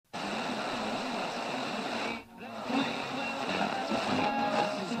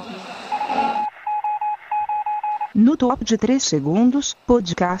No top de 3 segundos,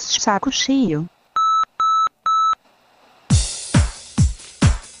 podcast Saco Cheio.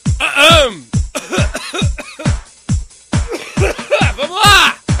 Vamos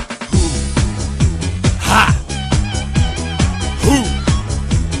lá!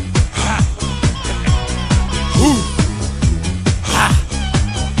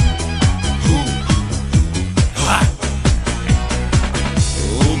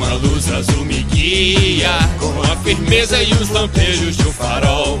 Uma luz azul me guia com a firmeza e os lampejos de um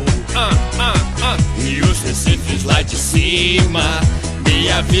farol. E os recifes lá de cima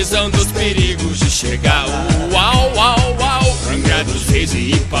me avisam dos perigos de chegar. Uau, uau, uau. Angra dos Reis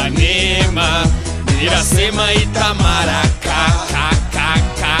e Ipanema, Iracema e Itamaracá,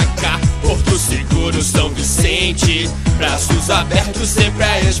 Porto Seguro, São Vicente, braços abertos sempre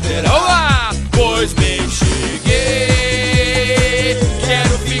a esperar. Olá! Pois bem, cheguei,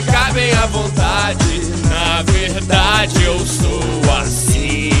 quero ficar bem à vontade. Na verdade eu sou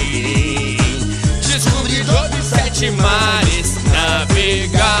assim, descobridor dos 7 mares.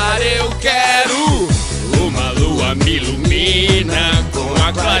 Navegar eu quero. Uma lua me ilumina com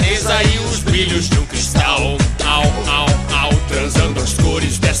a clareza e os brilhos de um cristal. Transando as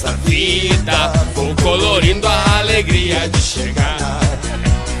cores dessa vida, vou colorindo a alegria de chegar.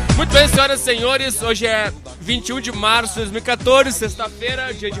 Muito bem, senhoras e senhores, hoje é 21 de março de 2014,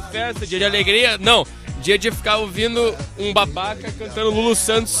 sexta-feira, dia de festa, dia de alegria. Não, dia de ficar ouvindo um babaca cantando Lulu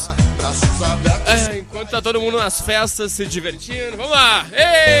Santos enquanto tá todo mundo nas festas se divertindo. Vamos lá!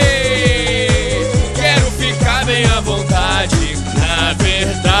 Ei! Quero ficar bem à vontade. Na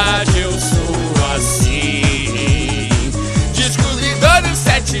verdade eu sou assim, descobridor dos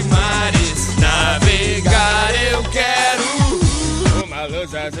 7 mares. Navegar eu quero. Uma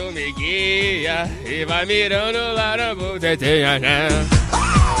luz azul me guia e vai mirando lá na boca.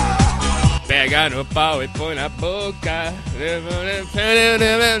 Pega no pau e põe na boca,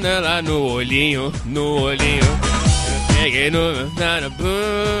 lá no olhinho, no olhinho. Peguei na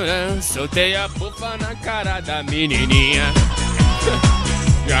bunda, soltei a bufa na cara da menininha.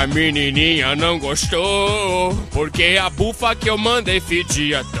 E a menininha não gostou, porque a bufa que eu mandei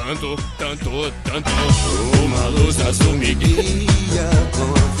fedia tanto. Uma luz azul me guia.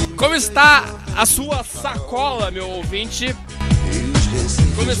 Como está a sua sacola, meu ouvinte?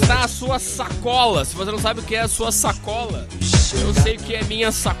 Como está a sua sacola? Se você não sabe o que é a sua sacola, eu sei o que é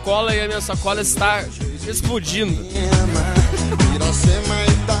minha sacola, e a minha sacola está explodindo.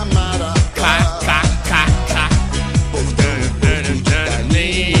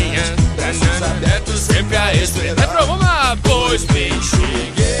 Sempre a esperar. Vamos lá, Pois bem,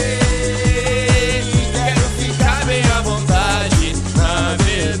 cheguei, quero ficar bem à vontade. Na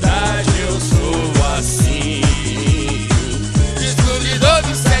verdade eu sou assim, descobridor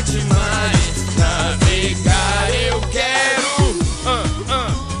dos 7 mares. Navegar eu quero.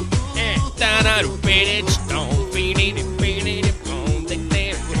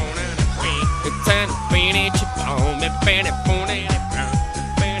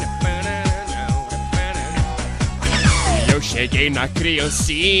 Eu cheguei na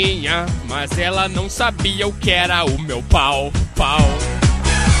criancinha, mas ela não sabia o que era o meu pau.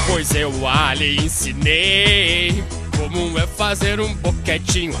 Pois eu lhe ensinei como é fazer um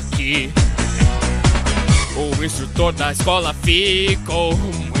boquetinho aqui. O instrutor da escola ficou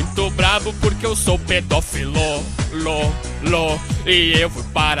muito bravo porque eu sou pedófilo, e eu fui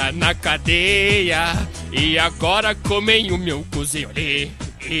parar na cadeia. E agora comem o meu cozinho ali.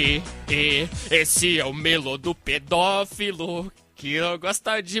 Esse é o melô do pedófilo, que não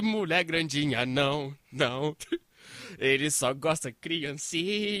gosta de mulher grandinha, não. Ele só gosta de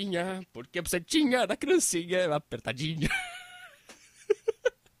criancinha, porque a bucetinha da criancinha é apertadinha.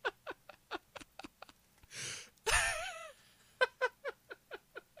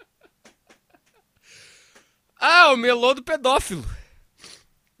 O melô do pedófilo.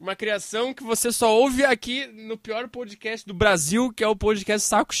 Uma criação que você só ouve aqui no pior podcast do Brasil, que é o podcast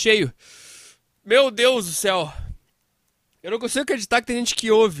Saco Cheio. Meu Deus do céu. Eu não consigo acreditar que tem gente que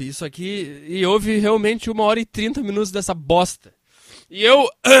ouve isso aqui e ouve realmente 1h30 dessa bosta. E eu,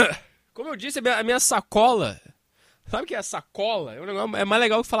 como eu disse, a minha sacola... Sabe o que é sacola? É mais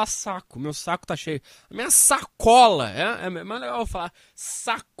legal que falar saco. Meu saco tá cheio. A minha sacola. É mais legal falar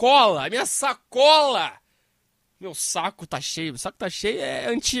sacola. A minha sacola. Meu saco tá cheio. O saco tá cheio é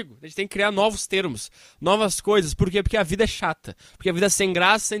antigo. A gente tem que criar novos termos, novas coisas. Por quê? Porque a vida é chata. Porque a vida é sem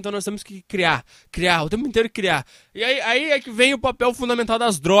graça, então nós temos que criar. O tempo inteiro criar. E aí é que vem o papel fundamental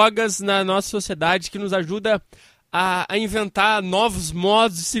das drogas na nossa sociedade, que nos ajuda a inventar novos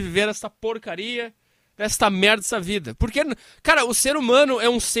modos de se viver essa porcaria. nesta merda dessa vida. Porque, cara, o ser humano é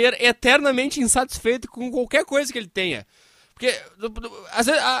um ser eternamente insatisfeito com qualquer coisa que ele tenha. Porque, às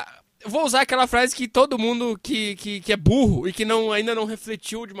vezes, eu vou usar aquela frase que todo mundo que é burro e que ainda não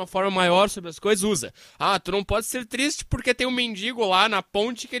refletiu de uma forma maior sobre as coisas usa. Ah, tu não pode ser triste porque tem um mendigo lá na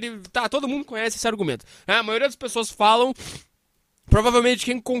ponte que ele... Tá, todo mundo conhece esse argumento. A maioria das pessoas falam... Provavelmente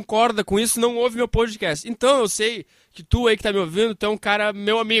quem concorda com isso não ouve meu podcast. Então eu sei que tu aí que tá me ouvindo, tu é um cara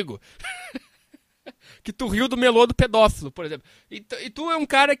meu amigo. Que tu riu do melô do pedófilo, por exemplo. E tu é um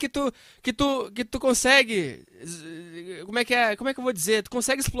cara que tu consegue... Como é que eu vou dizer? Tu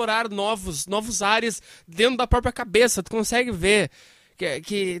consegue explorar novos áreas dentro da própria cabeça. Tu consegue ver...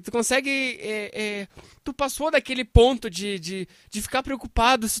 Que tu consegue... tu passou daquele ponto de ficar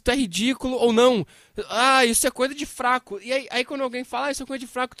preocupado se tu é ridículo ou não. Ah, isso é coisa de fraco. E aí quando alguém fala, isso é coisa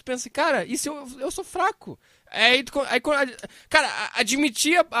de fraco, tu pensa, cara, isso eu sou fraco. Cara,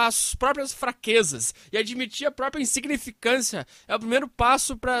 admitir as próprias fraquezas e admitir a própria insignificância é o primeiro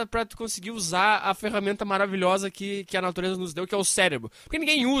passo pra tu conseguir usar a ferramenta maravilhosa que a natureza nos deu, que é o cérebro. Porque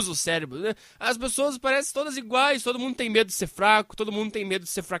ninguém usa o cérebro, né? As pessoas parecem todas iguais, todo mundo tem medo de ser fraco, todo mundo tem medo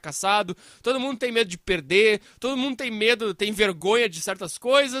de ser fracassado, todo mundo tem medo de perder, todo mundo tem vergonha de certas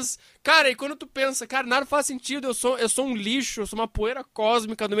coisas. Cara, e quando tu pensa, cara, nada faz sentido, eu sou um lixo, eu sou uma poeira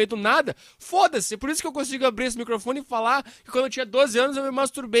cósmica no meio do nada, foda-se, por isso que eu consigo abrir esse microfone e falar que quando eu tinha 12 anos eu me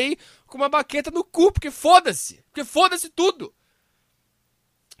masturbei com uma baqueta no cu, porque foda-se tudo.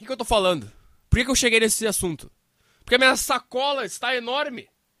 O que eu tô falando? Por que eu cheguei nesse assunto? Porque a minha sacola está enorme.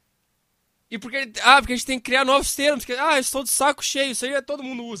 E porque a gente tem que criar novos termos. Eu estou de saco cheio, isso aí todo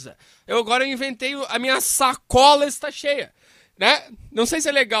mundo usa. Eu agora inventei, a minha sacola está cheia. Né? Não sei se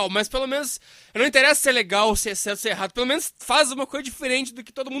é legal, mas pelo menos... Não interessa se é legal, se é certo, se é errado. Pelo menos faz uma coisa diferente do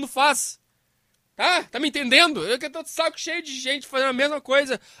que todo mundo faz. Tá me entendendo? Eu que tô de saco cheio de gente fazendo a mesma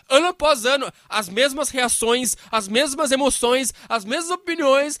coisa, ano após ano, as mesmas reações, as mesmas emoções, as mesmas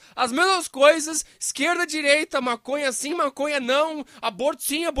opiniões, as mesmas coisas, esquerda, direita, maconha sim, maconha não, aborto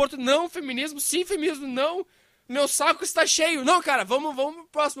sim, aborto não, feminismo sim, feminismo não, meu saco está cheio. Não, cara, vamos pro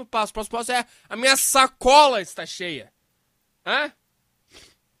próximo passo. O próximo passo é a minha sacola está cheia.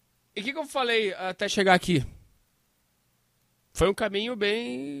 E o que eu falei até chegar aqui? Foi um caminho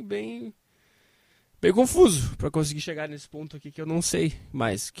bem confuso pra conseguir chegar nesse ponto aqui que eu não sei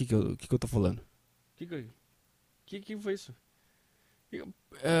mais o que eu tô falando. Que foi isso?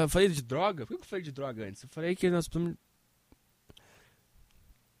 Eu falei de droga? Por que eu falei de droga antes? Eu falei que nós...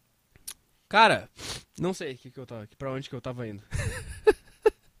 Cara, não sei pra onde que eu tava indo.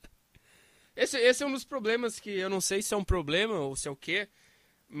 Esse é um dos problemas que eu não sei se é um problema ou se é o quê,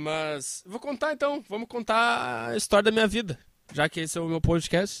 mas vou contar então. Vamos contar a história da minha vida, já que esse é o meu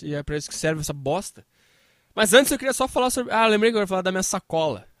podcast e é pra isso que serve essa bosta. Mas antes eu queria só falar sobre... lembrei que eu ia falar da minha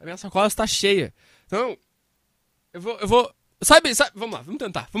sacola. A minha sacola está cheia. Então, eu vou... Sabe, vamos lá, vamos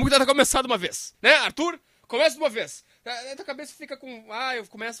tentar começar de uma vez. Né, Arthur? Começa de uma vez. A tua cabeça fica com... eu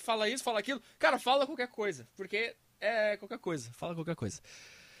começo a falar isso, fala aquilo. Cara, fala qualquer coisa, porque é qualquer coisa. Fala qualquer coisa.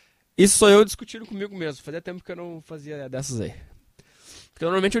 Isso sou eu discutindo comigo mesmo. Fazia tempo que eu não fazia dessas aí. Porque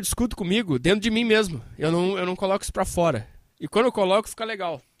normalmente eu discuto comigo dentro de mim mesmo. Eu não coloco isso pra fora. E quando eu coloco, fica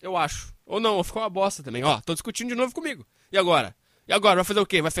legal. Eu acho. Ou não, fica uma bosta também. Tô discutindo de novo comigo. E agora? Vai fazer o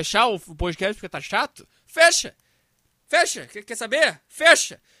quê? Vai fechar o podcast porque tá chato? Fecha! Quer saber?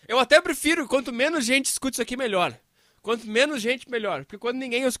 Fecha! Eu até prefiro, quanto menos gente escuta isso aqui, melhor. Quanto menos gente, melhor. Porque quando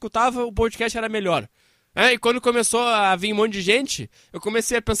ninguém escutava, o podcast era melhor. E quando começou a vir um monte de gente, eu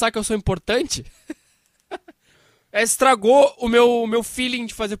comecei a pensar que eu sou importante. Estragou o meu feeling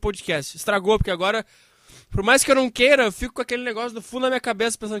de fazer podcast. Estragou, porque agora, por mais que eu não queira, eu fico com aquele negócio do fundo da minha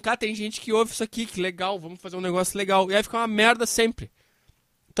cabeça, pensando, cara, tem gente que ouve isso aqui, que legal, vamos fazer um negócio legal. E aí fica uma merda sempre.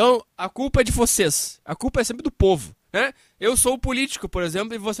 Então, a culpa é de vocês. A culpa é sempre do povo, né? Eu sou o político, por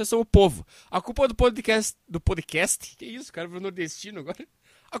exemplo, e vocês são o povo. A culpa do podcast... Que isso, cara, virou nordestino agora.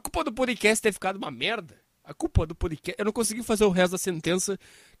 A culpa do podcast ter ficado uma merda. A culpa do podcast... Eu não consegui fazer o resto da sentença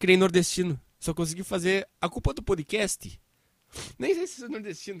que nem nordestino. Só consegui fazer a culpa do podcast. Nem sei se isso é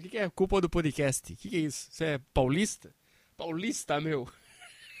nordestino. O que é a culpa do podcast? O que é isso? Isso é paulista? Paulista, meu.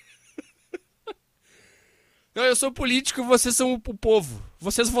 Não, eu sou político e vocês são o povo.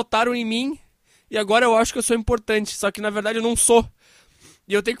 Vocês votaram em mim e agora eu acho que eu sou importante. Só que na verdade eu não sou.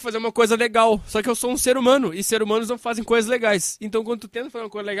 E eu tenho que fazer uma coisa legal. Só que eu sou um ser humano. E seres humanos não fazem coisas legais. Então quando tu tenta fazer uma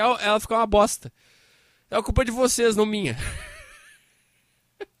coisa legal, ela fica uma bosta. É a culpa de vocês, não minha.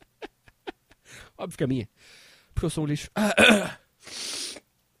 Óbvio que é minha. Porque eu sou um lixo.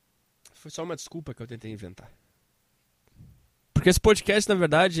 Foi só uma desculpa que eu tentei inventar. Porque esse podcast, na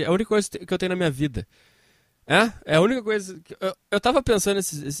verdade, é a única coisa que eu tenho na minha vida. É a única coisa. Eu tava pensando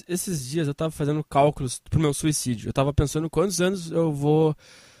esses dias, eu tava fazendo cálculos pro meu suicídio. Eu tava pensando quantos anos eu vou.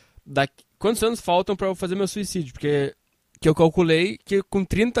 Quantos anos faltam pra eu fazer meu suicídio? Porque que eu calculei que com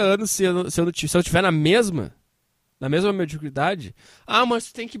 30 anos, se eu tiver na mesma mediocridade, mas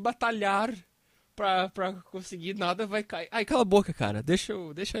tu tem que batalhar pra conseguir, nada vai cair. Ai, cala a boca, cara. Deixa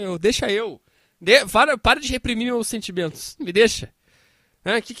eu. Para de reprimir meus sentimentos. Me deixa.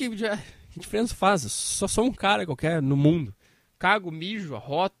 Que diferença faz? Eu só sou um cara qualquer no mundo. Cago, mijo,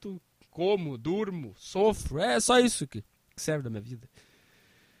 arroto, como, durmo, sofro. É só isso que serve da minha vida.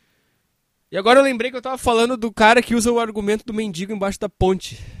 E agora eu lembrei que eu tava falando do cara que usa o argumento do mendigo embaixo da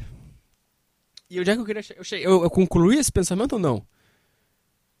ponte. E onde é que eu queria chegar? Eu concluí esse pensamento ou não?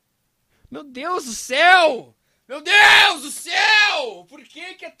 Meu Deus do céu! Meu Deus do céu! Por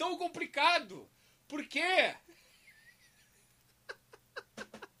que é tão complicado? Por quê?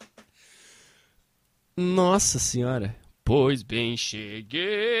 Nossa senhora. Pois bem, cheguei.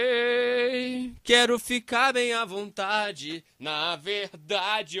 Quero ficar bem à vontade. Na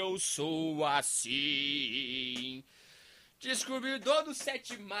verdade, eu sou assim. Descobridor dos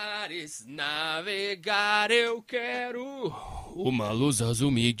 7 mares. Navegar eu quero. Uma luz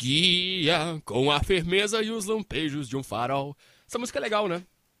azul me guia. Com a firmeza e os lampejos de um farol. Essa música é legal, né?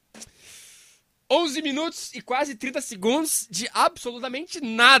 11 minutos e quase 30 segundos de absolutamente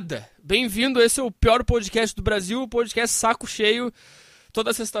nada. Bem-vindo, esse é o pior podcast do Brasil, o podcast Saco Cheio.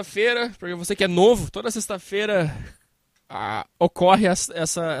 Toda sexta-feira, para você que é novo, toda sexta-feira ocorre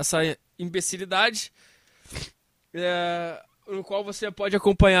essa imbecilidade, no qual você pode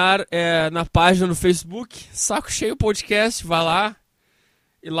acompanhar na página no Facebook, Saco Cheio Podcast, vai lá,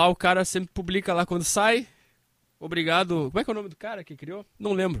 e lá o cara sempre publica lá quando sai. Obrigado. Como é que é o nome do cara que criou?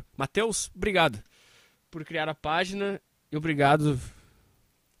 Não lembro. Matheus? Obrigado por criar a página. E obrigado.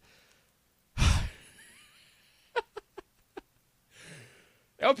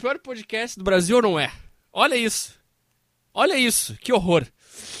 É o pior podcast do Brasil ou não é? Olha isso. Olha isso. Que horror.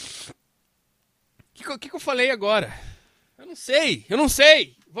 O que eu falei agora? Eu não sei.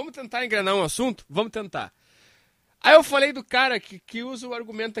 Vamos tentar engrenar um assunto? Vamos tentar. Aí eu falei do cara que usa o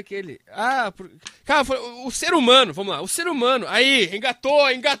argumento aquele. Cara, o ser humano, vamos lá, o ser humano. Aí, engatou!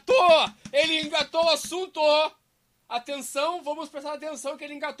 Ele engatou o assunto! Atenção, vamos prestar atenção que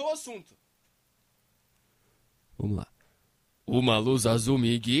ele engatou o assunto. Vamos lá. Uma luz azul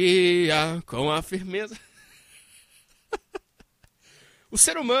me guia com a firmeza. O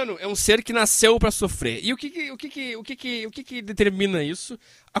ser humano é um ser que nasceu pra sofrer. E o que determina isso?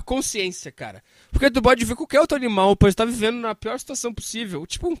 A consciência, cara. Porque tu pode ver qualquer outro animal, pode estar vivendo na pior situação possível.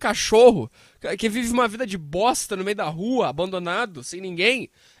 Tipo um cachorro que vive uma vida de bosta no meio da rua, abandonado, sem ninguém.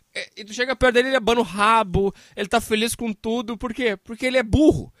 E tu chega perto dele, ele abana o rabo, ele tá feliz com tudo. Por quê? Porque ele é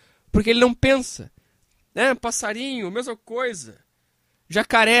burro. Porque ele não pensa. Passarinho, mesma coisa.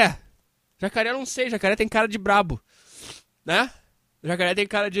 Jacaré. Jacaré eu não sei, jacaré tem cara de brabo. Né? Jacaré tem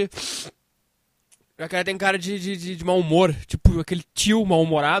cara de mau humor. Tipo, aquele tio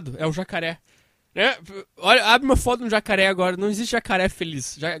mal-humorado é o jacaré. Né? Olha, abre uma foto de um jacaré agora. Não existe jacaré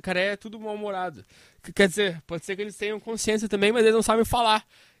feliz. Jacaré é tudo mal-humorado. Quer dizer, pode ser que eles tenham consciência também, mas eles não sabem falar.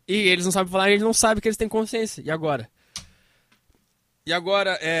 E eles não sabem falar e eles não sabem que eles têm consciência. E agora?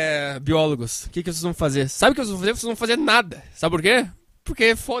 Biólogos, o que vocês vão fazer? Sabe o que vocês vão fazer? Vocês não vão fazer nada. Sabe por quê?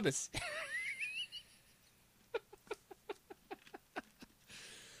 Porque foda-se.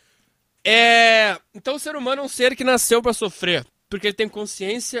 Então o ser humano é um ser que nasceu pra sofrer, porque ele tem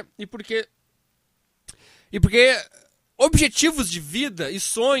consciência e porque objetivos de vida e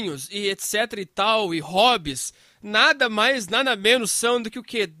sonhos e etc e tal e hobbies nada mais, nada menos são do que o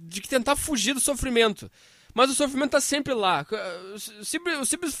quê? De que tentar fugir do sofrimento. Mas o sofrimento tá sempre lá. O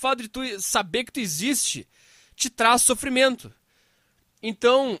simples fato de tu saber que tu existe te traz sofrimento.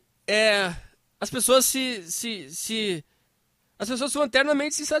 Então, as pessoas as pessoas são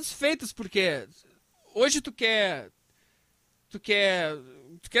eternamente insatisfeitas, porque hoje tu quer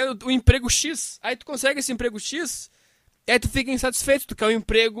o emprego X, aí tu consegue esse emprego X, e aí tu fica insatisfeito, tu quer o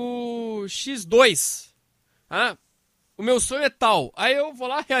emprego X2. O meu sonho é tal, aí eu vou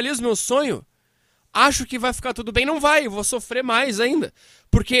lá, realizo meu sonho, acho que vai ficar tudo bem, não vai, eu vou sofrer mais ainda.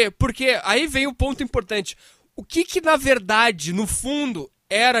 Por quê? Porque aí vem o ponto importante. O que na verdade, no fundo,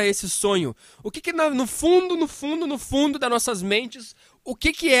 era esse sonho? O que no fundo das nossas mentes, o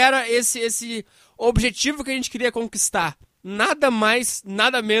que era esse objetivo que a gente queria conquistar? Nada mais,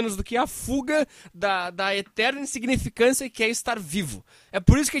 nada menos do que a fuga da eterna insignificância que é estar vivo. É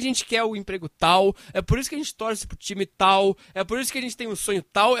por isso que a gente quer o emprego tal, é por isso que a gente torce pro time tal, é por isso que a gente tem um sonho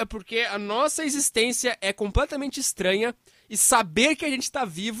tal, é porque a nossa existência é completamente estranha E saber que a gente tá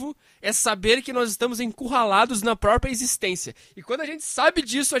vivo é saber que nós estamos encurralados na própria existência. E quando a gente sabe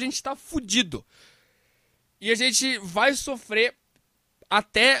disso, a gente tá fudido. E a gente vai sofrer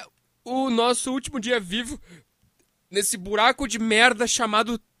até o nosso último dia vivo nesse buraco de merda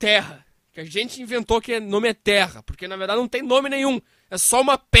chamado Terra. Que a gente inventou que o nome é Terra, porque na verdade não tem nome nenhum. É só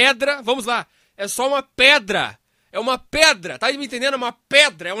uma pedra, vamos lá, é só uma pedra. É uma pedra, tá me entendendo? É uma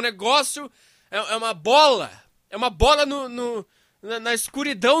pedra, é um negócio, é uma bola. É uma bola na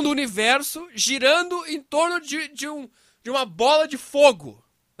escuridão do universo, girando em torno de uma bola de fogo.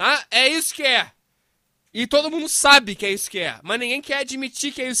 Tá? É isso que é. E todo mundo sabe que é isso que é, mas ninguém quer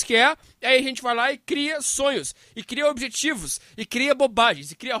admitir que é isso que é. E aí a gente vai lá e cria sonhos, e cria objetivos, e cria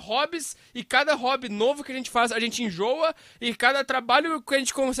bobagens, e cria hobbies, e cada hobby novo que a gente faz, a gente enjoa, e cada trabalho que a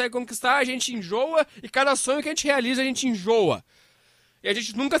gente consegue conquistar, a gente enjoa, e cada sonho que a gente realiza, a gente enjoa. E a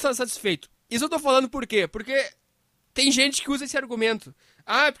gente nunca está satisfeito. Isso eu tô falando por quê? Porque tem gente que usa esse argumento.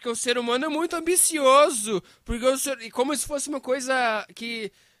 Ah, porque o ser humano é muito ambicioso, porque e como se fosse uma coisa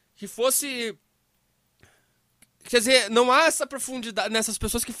que fosse... Quer dizer, não há essa profundidade nessas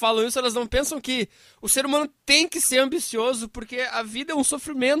pessoas que falam isso, elas não pensam que o ser humano tem que ser ambicioso, porque a vida é um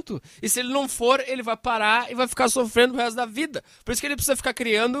sofrimento. E se ele não for, ele vai parar e vai ficar sofrendo o resto da vida. Por isso que ele precisa ficar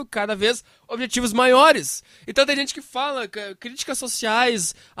criando cada vez objetivos maiores. Então tem gente que fala, críticas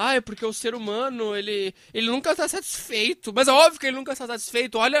sociais, é porque o ser humano, ele nunca está satisfeito. Mas é óbvio que ele nunca está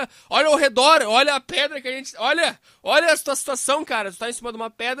satisfeito. Olha ao redor, olha a pedra que a gente... Olha a tua situação, cara. Tu tá em cima de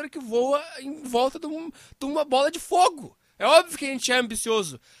uma pedra que voa em volta de uma bola de fogo. É óbvio que a gente é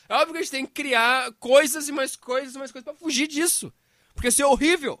ambicioso. É óbvio que a gente tem que criar coisas e mais coisas pra fugir disso. Porque isso é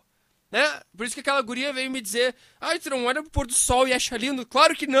horrível, né? Por isso que aquela guria veio me dizer, tu não olha pro pôr do sol e acha lindo?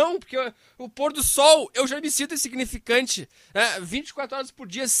 Claro que não, porque o pôr do sol, eu já me sinto insignificante, né? 24 horas por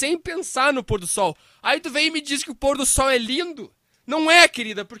dia sem pensar no pôr do sol. Aí tu vem e me diz que o pôr do sol é lindo? Não é,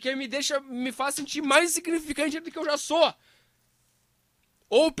 querida, porque me faz sentir mais insignificante do que eu já sou.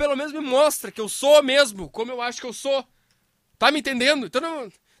 Ou pelo menos me mostra que eu sou mesmo, como eu acho que eu sou. Tá me entendendo? Então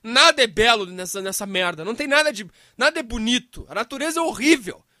nada é belo nessa merda. Não tem nada é bonito. A natureza é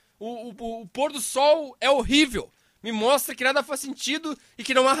horrível. O pôr do sol é horrível. Me mostra que nada faz sentido e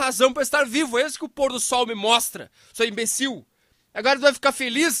que não há razão pra estar vivo. É isso que o pôr do sol me mostra, seu imbecil. Agora tu vai ficar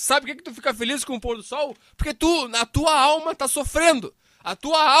feliz. Sabe por que tu fica feliz com o pôr do sol? Porque a tua alma tá sofrendo. A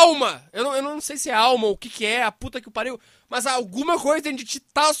tua alma, eu não sei se é alma ou o que é, a puta que o pariu, mas alguma coisa dentro de ti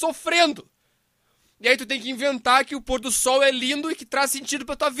tá sofrendo. E aí tu tem que inventar que o pôr do sol é lindo e que traz sentido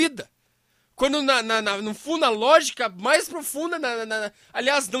pra tua vida. Quando no fundo, na lógica mais profunda,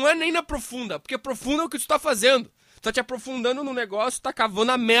 aliás, não é nem na profunda, porque profunda é o que tu tá fazendo. Tu tá te aprofundando no negócio, tá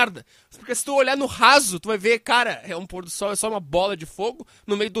cavando a merda. Porque se tu olhar no raso, tu vai ver, cara, é um pôr do sol, é só uma bola de fogo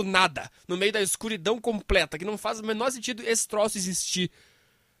no meio do nada. No meio da escuridão completa, que não faz o menor sentido esse troço existir.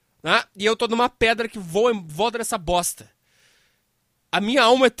 Né? E eu tô numa pedra que voa em volta dessa bosta. A minha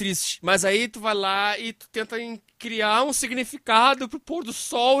alma é triste, mas aí tu vai lá e tu tenta criar um significado pro pôr do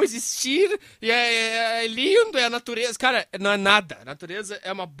sol existir, e é lindo, é a natureza. Cara, não é nada, a natureza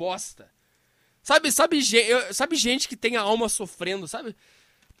é uma bosta. Sabe gente que tem a alma sofrendo, sabe?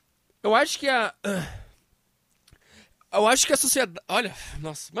 Eu acho que a sociedade... Olha,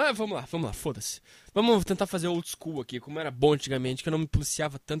 nossa, mas vamos lá, foda-se. Vamos tentar fazer old school aqui, como era bom antigamente, que eu não me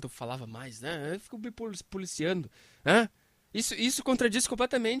policiava tanto, eu falava mais, né? Eu fico me policiando, né? Isso contradiz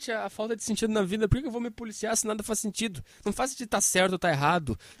completamente a falta de sentido na vida. Por que eu vou me policiar se nada faz sentido? Não faz sentido estar certo ou estar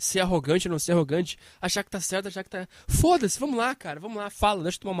errado, ser arrogante ou não ser arrogante, achar que tá certo, achar que tá... Foda-se, vamos lá, cara, vamos lá, fala,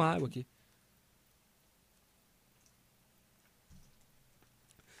 deixa eu tomar uma água aqui.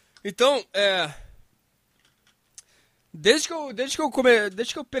 Então, desde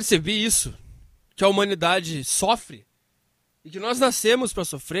que eu percebi isso, que a humanidade sofre, e que nós nascemos pra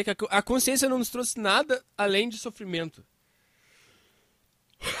sofrer, que a consciência não nos trouxe nada além de sofrimento.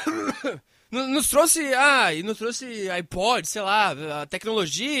 Nos trouxe iPod, sei lá, a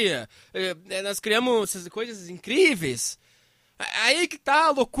tecnologia, nós criamos essas coisas incríveis. Aí que tá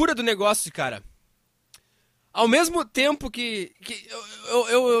a loucura do negócio, cara. Ao mesmo tempo que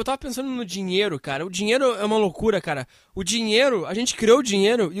eu tava pensando no dinheiro, cara. O dinheiro é uma loucura, cara. O dinheiro, a gente criou o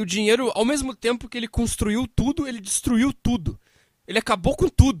dinheiro, e o dinheiro, ao mesmo tempo que ele construiu tudo, ele destruiu tudo. Ele acabou com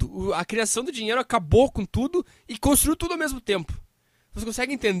tudo. A criação do dinheiro acabou com tudo e construiu tudo ao mesmo tempo. Você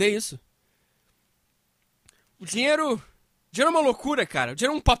consegue entender isso? O dinheiro é uma loucura, cara. O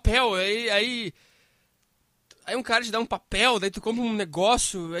dinheiro é um papel, aí Aí um cara te dá um papel, daí tu compra um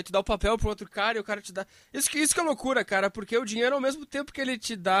negócio, aí tu dá o papel pro outro cara e o cara te dá... Isso que é loucura, cara, porque o dinheiro, ao mesmo tempo que ele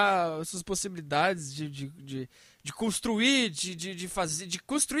te dá essas possibilidades de construir, de fazer, de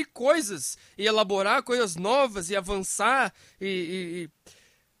construir coisas e elaborar coisas novas e avançar e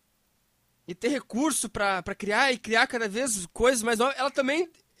ter recurso pra criar e criar cada vez coisas mais novas,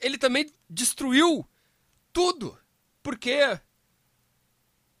 ele também destruiu tudo. Por quê?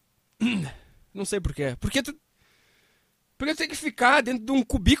 Não sei por quê. Porque tu tem que ficar dentro de um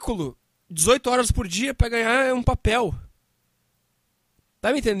cubículo 18 horas por dia pra ganhar um papel.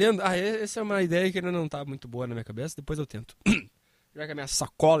 Tá me entendendo? Essa é uma ideia que ainda não tá muito boa na minha cabeça. Depois eu tento. Já que a minha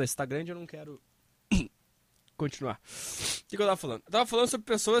sacola está grande, eu não quero continuar. O que eu tava falando? Eu tava falando sobre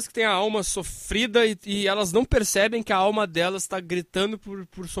pessoas que têm a alma sofrida e elas não percebem que a alma delas tá gritando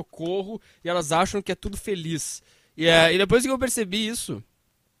por socorro e elas acham que é tudo feliz. E depois que eu percebi isso,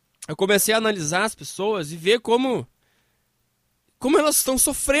 eu comecei a analisar as pessoas e ver como elas estão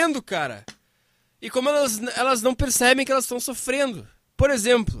sofrendo, cara. E como elas não percebem que elas estão sofrendo. Por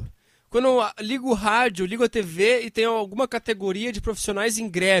exemplo, quando eu ligo o rádio, ligo a TV e tem alguma categoria de profissionais em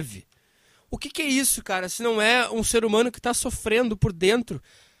greve. O que é isso, cara? Se não é um ser humano que está sofrendo por dentro.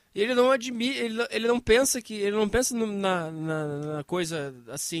 E ele não admite, ele não pensa na coisa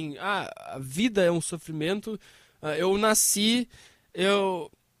assim, a vida é um sofrimento, eu nasci,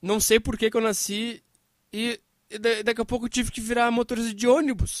 eu não sei por que eu nasci e daqui a pouco eu tive que virar motorista de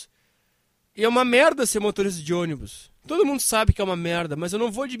ônibus. E é uma merda ser motorista de ônibus. Todo mundo sabe que é uma merda, mas eu não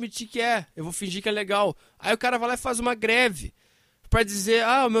vou admitir que é. Eu vou fingir que é legal. Aí o cara vai lá e faz uma greve pra dizer,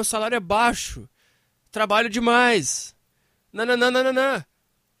 o meu salário é baixo, trabalho demais. Não.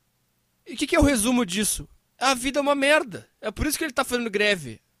 E o que é o resumo disso? A vida é uma merda. É por isso que ele tá fazendo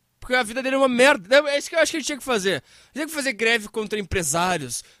greve. Porque a vida dele é uma merda. É isso que eu acho que ele tinha que fazer. Ele tinha que fazer greve contra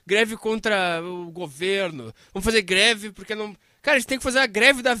empresários, greve contra o governo. Vamos fazer greve porque não... Cara, a gente tem que fazer a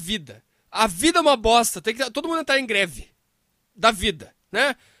greve da vida. A vida é uma bosta. Todo mundo tá em greve da vida,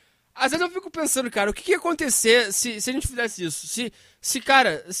 né? Às vezes eu fico pensando, cara, o que ia acontecer se a gente fizesse isso? Se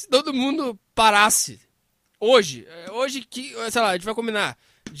todo mundo parasse hoje que, sei lá, a gente vai combinar,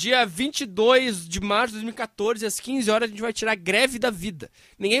 dia 22 de março de 2014, às 15 horas, a gente vai tirar a greve da vida.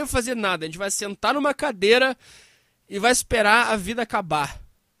 Ninguém vai fazer nada, a gente vai sentar numa cadeira e vai esperar a vida acabar.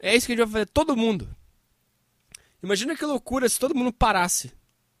 É isso que a gente vai fazer, todo mundo. Imagina que loucura se todo mundo parasse.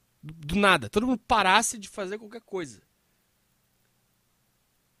 Do nada, todo mundo parasse de fazer qualquer coisa.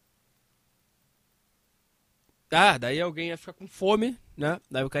 Daí alguém ia ficar com fome, né?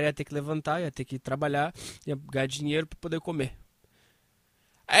 Daí o cara ia ter que levantar, ia ter que trabalhar, ia ganhar dinheiro pra poder comer.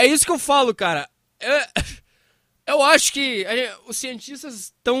 É isso que eu falo, cara. Eu acho que os cientistas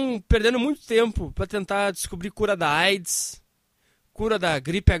estão perdendo muito tempo pra tentar descobrir cura da AIDS, cura da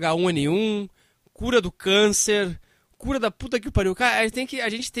gripe H1N1, cura do câncer, cura da puta que pariu. Cara, a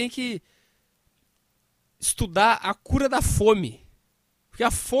gente tem que estudar a cura da fome. Porque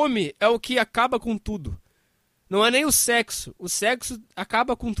a fome é o que acaba com tudo. Não é nem o sexo. O sexo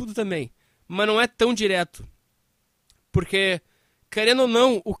acaba com tudo também. Mas não é tão direto. Porque, querendo ou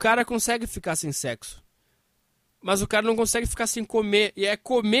não, o cara consegue ficar sem sexo. Mas o cara não consegue ficar sem comer. E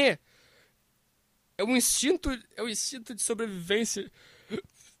comer é um instinto de sobrevivência,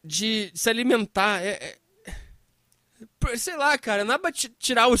 de se alimentar. Sei lá, cara, não é pra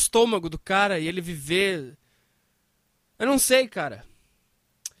tirar o estômago do cara e ele viver. Eu não sei, cara.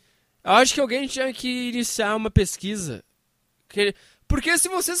 Eu acho que alguém tinha que iniciar uma pesquisa. Porque se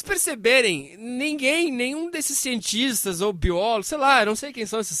vocês perceberem, nenhum desses cientistas ou biólogos, sei lá, eu não sei quem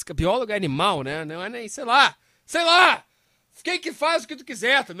são esses. Biólogo é animal, né? Não é nem, sei lá. Quem que faz o que tu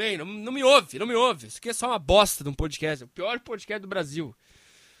quiser também, não me ouve. Isso aqui é só uma bosta de um podcast, é o pior podcast do Brasil.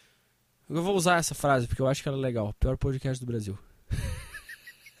 Eu vou usar essa frase porque eu acho que ela é legal. O pior podcast do Brasil.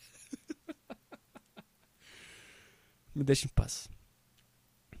 Me deixa em paz.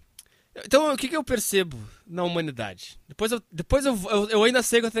 Então, o que eu percebo na humanidade? Depois eu ainda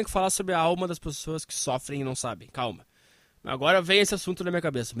sei que eu tenho que falar sobre a alma das pessoas que sofrem e não sabem. Calma. Agora vem esse assunto na minha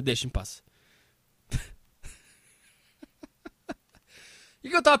cabeça. Me deixa em paz. O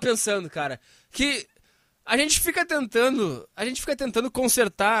que eu tava pensando, cara? Que a gente fica tentando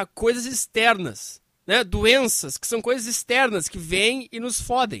consertar coisas externas, né? Doenças que são coisas externas que vêm e nos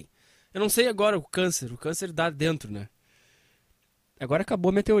fodem. Eu não sei agora o câncer dá dentro, né? Agora acabou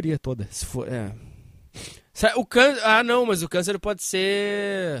a minha teoria toda. Se for, não, mas o câncer pode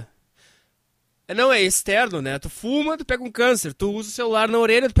ser... Não, é externo, né? Tu fuma, tu pega um câncer. Tu usa o celular na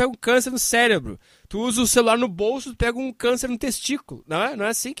orelha, tu pega um câncer no cérebro. Tu usa o celular no bolso, tu pega um câncer no testículo. Não é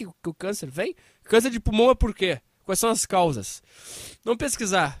assim que o câncer vem? Câncer de pulmão é por quê? Quais são as causas? Vamos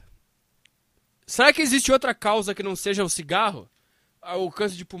pesquisar. Será que existe outra causa que não seja o cigarro? O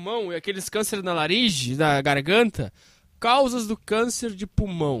câncer de pulmão e aqueles cânceres na laringe, na garganta? Causas do câncer de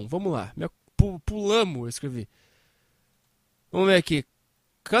pulmão. Vamos lá. Pulamo, eu escrevi. Vamos ver aqui.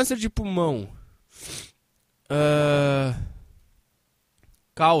 Câncer de pulmão.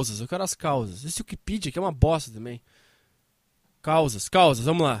 Causas. Eu quero as causas. Esse Wikipedia aqui é uma bosta também. Causas.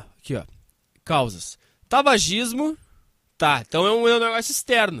 Vamos lá. Aqui, ó. Causas. Tabagismo. Tá, então é um negócio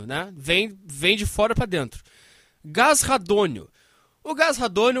externo, né? Vem de fora pra dentro. Gás radônio. O gás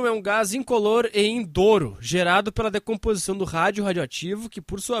radônio é um gás incolor e indoro, gerado pela decomposição do rádio radioativo, que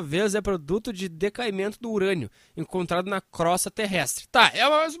por sua vez é produto de decaimento do urânio, encontrado na crosta terrestre. Tá, é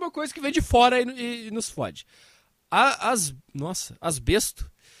mais uma coisa que vem de fora e nos fode. Asbesto.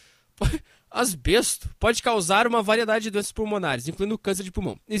 Asbesto pode causar uma variedade de doenças pulmonares, incluindo o câncer de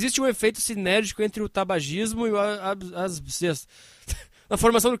pulmão. Existe um efeito sinérgico entre o tabagismo e o asbesto na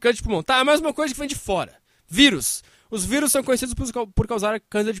formação do câncer de pulmão. Tá, é mais uma coisa que vem de fora. Vírus. Os vírus são conhecidos por causar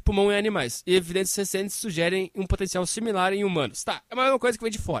câncer de pulmão em animais, e evidências recentes sugerem um potencial similar em humanos. Tá, é mais uma coisa que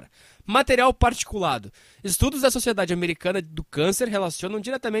vem de fora. Material particulado. Estudos da Sociedade Americana do Câncer relacionam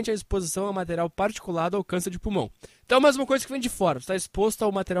diretamente a exposição a material particulado ao câncer de pulmão. Então é mais uma coisa que vem de fora, você está exposto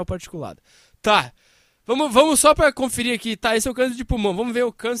ao material particulado. Tá, vamos só para conferir aqui. Tá, esse é o câncer de pulmão. Vamos ver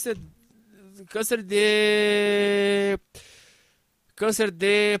o câncer de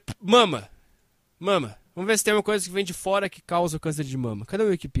mama. Vamos ver se tem uma coisa que vem de fora que causa o câncer de mama. Cadê o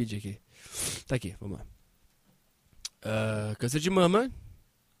Wikipedia aqui? Tá aqui, vamos lá. Câncer de mama.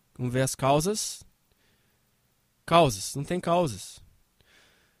 Vamos ver as causas. Causas, não tem causas.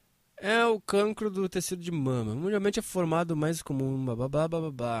 É o cancro do tecido de mama. Mundialmente é formado mais comum.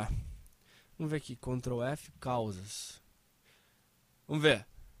 Babá. Vamos ver aqui, Ctrl F, causas. Vamos ver.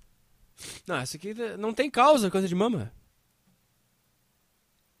 Não, essa aqui não tem causa, câncer de mama.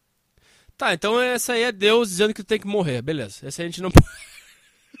 Tá, então essa aí é Deus dizendo que tu tem que morrer, beleza. Essa aí a gente não pode...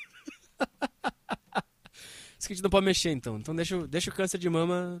 Isso que a gente não pode mexer, então. Então deixa o câncer de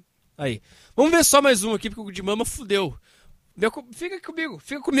mama aí. Vamos ver só mais um aqui, porque o de mama fudeu. Fica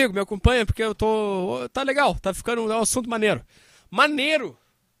comigo, me acompanha, porque eu tô... Tá legal, tá ficando um assunto maneiro. Maneiro!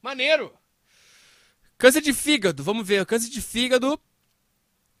 Câncer de fígado, vamos ver. Câncer de fígado...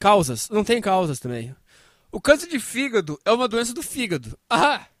 Causas, não tem causas também. O câncer de fígado é uma doença do fígado.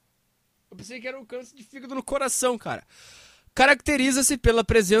 Eu pensei que era um câncer de fígado no coração, cara. Caracteriza-se pela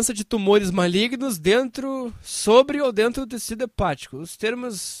presença de tumores malignos sobre ou dentro do tecido hepático. Os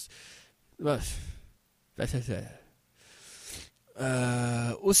termos...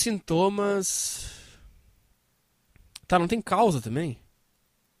 os sintomas... Tá, não tem causa também?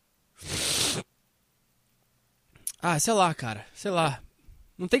 Sei lá, cara. Sei lá.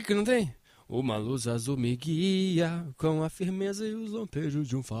 Não tem? Uma luz azul me guia com a firmeza e os lampejos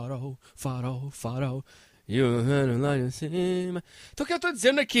de um farol. E o rano lá em cima. Então o que eu tô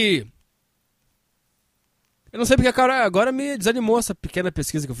dizendo é que... Eu não sei porque, cara, agora me desanimou essa pequena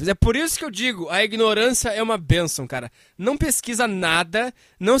pesquisa que eu fiz. É por isso que eu digo, a ignorância é uma bênção, cara. Não pesquisa nada,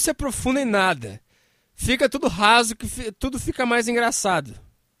 não se aprofunda em nada. Fica tudo raso, que tudo fica mais engraçado.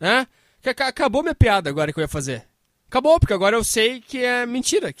 Né? Acabou minha piada agora que eu ia fazer. Acabou, porque agora eu sei que é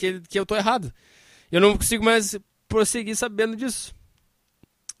mentira, que eu tô errado. Eu não consigo mais prosseguir sabendo disso.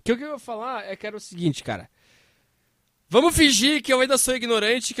 O que eu ia falar é que era o seguinte, cara. Vamos fingir que eu ainda sou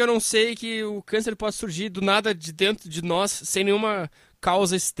ignorante, que eu não sei que o câncer pode surgir do nada de dentro de nós, sem nenhuma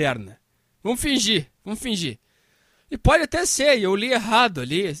causa externa. Vamos fingir. E pode até ser, eu li errado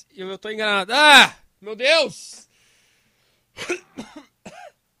ali, e eu tô enganado. Meu Deus!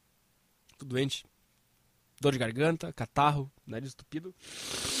 Tô doente. Dor de garganta, catarro, nariz estupido.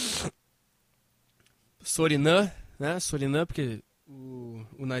 Sorinã, né? Sorinã, porque o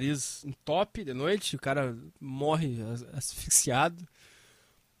nariz entope de noite, o cara morre asfixiado.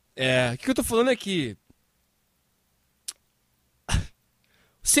 O que eu tô falando é que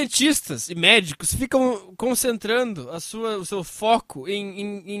cientistas e médicos ficam concentrando o seu foco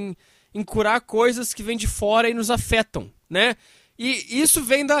em curar coisas que vêm de fora e nos afetam, né? E isso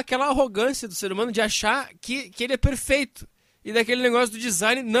vem daquela arrogância do ser humano de achar que ele é perfeito. E daquele negócio do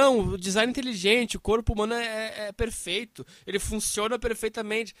design, não, o design inteligente, o corpo humano é perfeito, ele funciona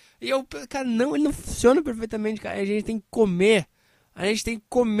perfeitamente. E eu, cara, não, ele não funciona perfeitamente, cara, a gente tem que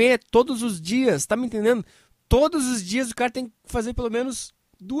comer todos os dias, tá me entendendo? Todos os dias o cara tem que fazer pelo menos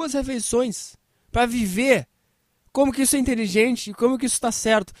 2 refeições pra viver. Como que isso é inteligente? Como que isso está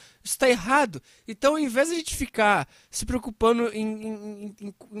certo? Isso está errado. Então, ao invés de a gente ficar se preocupando em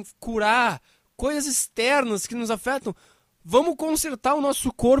curar coisas externas que nos afetam, vamos consertar o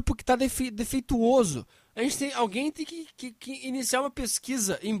nosso corpo que está defeituoso. Alguém tem que iniciar uma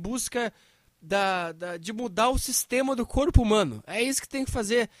pesquisa em busca de mudar o sistema do corpo humano. É isso que tem que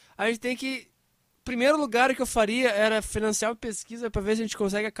fazer. A gente tem que... Primeiro lugar que eu faria era financiar uma pesquisa para ver se a gente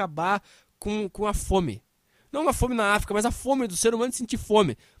consegue acabar com a fome. Não a fome na África, mas a fome do ser humano sentir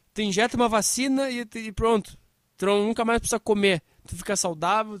fome. Tu injeta uma vacina e pronto. Tu nunca mais precisa comer. Tu fica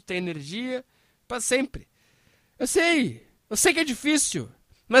saudável, tu tem energia para sempre. Eu sei que é difícil.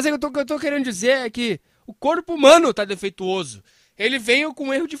 Mas o que eu tô querendo dizer é que o corpo humano tá defeituoso. Ele veio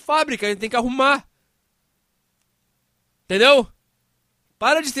com erro de fábrica, a gente tem que arrumar. Entendeu?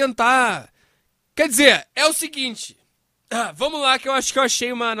 Para de tentar... Quer dizer, é o seguinte. Vamos lá que eu acho que eu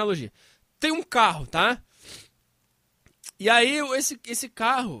achei uma analogia. Tem um carro, tá? E aí esse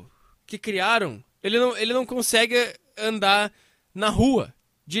carro que criaram, ele não consegue andar na rua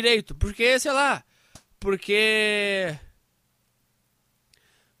direito. Porque, sei lá... Porque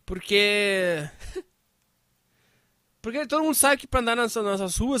todo mundo sabe que pra andar nas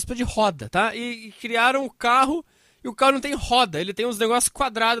nossas ruas precisa de roda, tá? E criaram o carro e o carro não tem roda. Ele tem uns negócios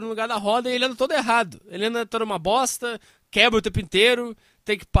quadrados no lugar da roda e ele anda todo errado. Ele anda toda uma bosta, quebra o tempo inteiro,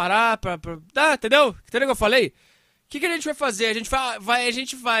 tem que parar pra... Ah, entendeu? Entendeu o que eu falei? O que a gente vai fazer? A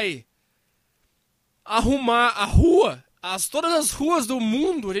gente vai arrumar a rua, todas as ruas do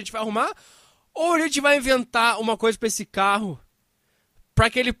mundo a gente vai arrumar, ou a gente vai inventar uma coisa pra esse carro pra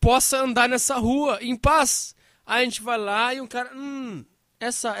que ele possa andar nessa rua em paz. Aí a gente vai lá e um cara...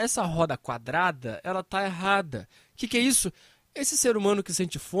 Essa roda quadrada, ela tá errada. O que é isso? Esse ser humano que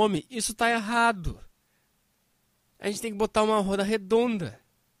sente fome, isso tá errado. A gente tem que botar uma roda redonda.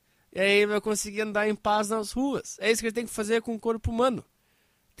 E aí ele vai conseguir andar em paz nas ruas. É isso que a gente tem que fazer com o corpo humano.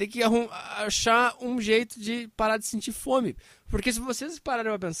 Tem que achar um jeito de parar de sentir fome. Porque se vocês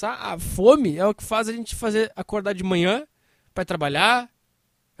pararem pra pensar, a fome é o que faz a gente acordar de manhã pra trabalhar.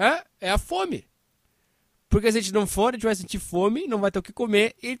 É a fome. Porque se a gente não for, a gente vai sentir fome, não vai ter o que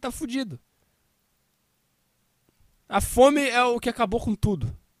comer e ele tá fudido. A fome é o que acabou com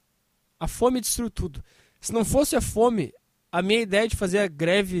tudo. A fome destruiu tudo. Se não fosse a fome, a minha ideia de fazer a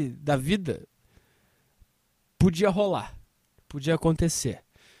greve da vida podia rolar. Podia acontecer.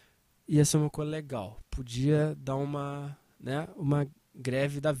 Ia ser uma coisa legal. Podia dar uma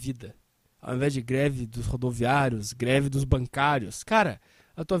greve da vida. Ao invés de greve dos rodoviários, greve dos bancários. Cara...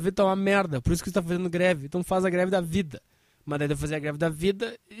 A tua vida tá uma merda, por isso que você tá fazendo greve. Então faz a greve da vida. Mas daí tu vai fazer a greve da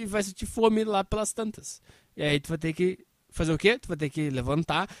vida e vai sentir fome lá pelas tantas. E aí tu vai ter que fazer o quê? Tu vai ter que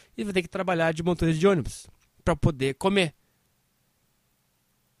levantar e vai ter que trabalhar de motorista de ônibus pra poder comer.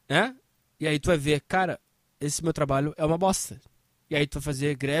 E aí tu vai ver, cara, esse meu trabalho é uma bosta. E aí tu vai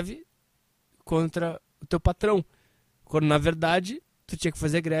fazer greve contra o teu patrão. Quando na verdade tu tinha que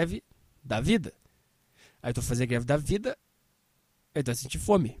fazer greve da vida. Aí tu vai fazer greve da vida. Aí tu vai sentir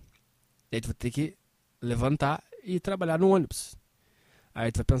fome. Aí tu vai ter que levantar e trabalhar no ônibus.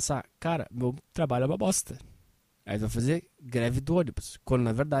 Aí tu vai pensar, cara, meu trabalho é uma bosta. Aí tu vai fazer greve do ônibus. Quando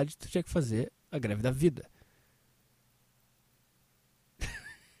na verdade tu tinha que fazer a greve da vida.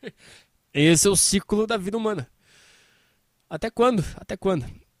 Esse é o ciclo da vida humana. Até quando? Até quando?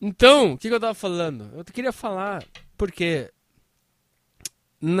 Então, o que eu tava falando? Eu queria falar porque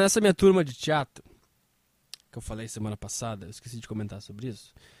nessa minha turma de teatro, que eu falei semana passada, eu esqueci de comentar sobre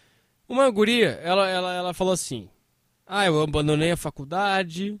isso. Uma guria, ela falou assim: eu abandonei a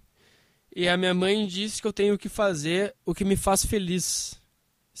faculdade e a minha mãe disse que eu tenho que fazer o que me faz feliz.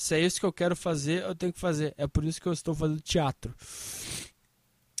 Se é isso que eu quero fazer, eu tenho que fazer. É por isso que eu estou fazendo teatro.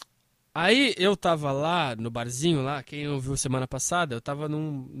 Aí eu tava lá no barzinho, lá, quem ouviu semana passada, eu tava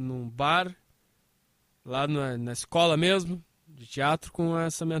num bar, lá na escola mesmo, de teatro, com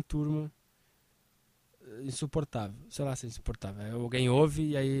essa minha turma. Insuportável, sei lá se é insuportável. Aí alguém ouve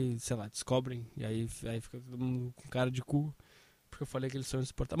e aí, sei lá, descobrem. E aí fica todo mundo com cara de cu porque eu falei que eles são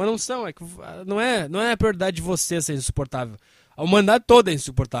insuportáveis. Mas não são, é que não é a prioridade de você ser insuportável. A humanidade toda é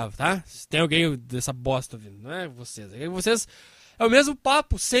insuportável, tá? Se tem alguém dessa bosta vindo, não é vocês. É vocês. É o mesmo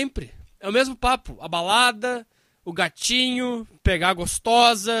papo, sempre. É o mesmo papo. A balada, o gatinho, pegar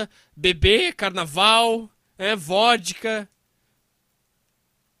gostosa, beber, carnaval, vodka,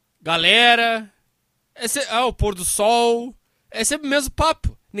 galera. O pôr do sol. É sempre o mesmo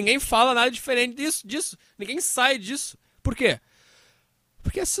papo. Ninguém fala nada diferente disso. Ninguém sai disso. Por quê?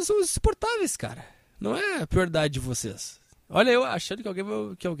 Porque vocês são insuportáveis, cara. Não é a prioridade de vocês. Olha, eu achando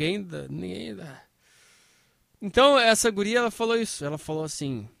que alguém ninguém... Então, essa guria, ela falou isso. Ela falou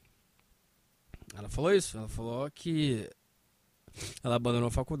assim... Ela falou que ela abandonou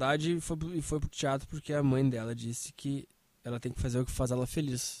a faculdade e foi pro teatro porque a mãe dela disse que ela tem que fazer o que faz ela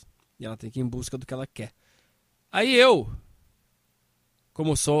feliz. E ela tem que ir em busca do que ela quer. Aí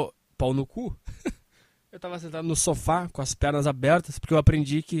como eu sou pau no cu, eu tava sentado no sofá com as pernas abertas, porque eu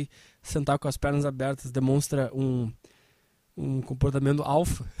aprendi que sentar com as pernas abertas demonstra um comportamento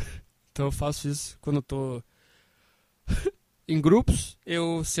alfa. Então eu faço isso quando eu tô em grupos,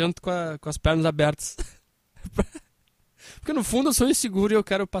 eu sento com as pernas abertas. Porque no fundo eu sou inseguro e eu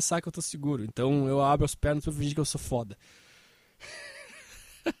quero passar que eu tô seguro. Então eu abro as pernas pra fingir que eu sou foda.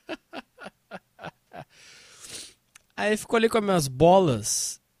 Aí ficou ali com as minhas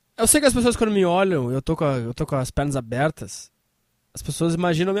bolas. Eu sei que as pessoas quando me olham, eu tô com as pernas abertas, as pessoas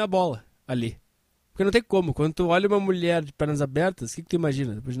imaginam a minha bola ali. Porque não tem como. Quando tu olha uma mulher de pernas abertas, o que tu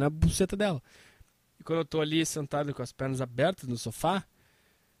imagina? Tu imagina a buceta dela. E quando eu tô ali sentado com as pernas abertas no sofá,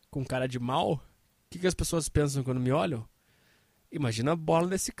 com cara de mal, o que as pessoas pensam quando me olham? Imagina a bola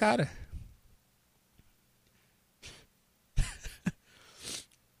desse cara.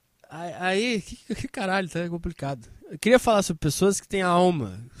 Aí, que caralho, tá complicado. Eu queria falar sobre pessoas que têm a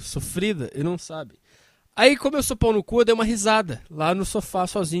alma sofrida e não sabem. Aí, como eu sou pau no cu, eu dei uma risada lá no sofá,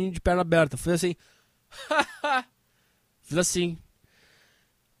 sozinho, de perna aberta. Fiz assim. Fiz assim.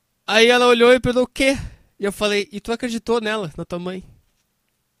 Aí ela olhou e perguntou o quê? E eu falei, e tu acreditou nela, na tua mãe?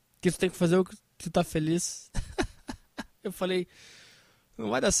 Que tu tem que fazer o que tu tá feliz. Eu falei, não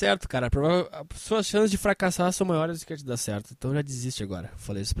vai dar certo, cara. As suas chances de fracassar são maiores do que de dar certo. Então já desiste agora. Eu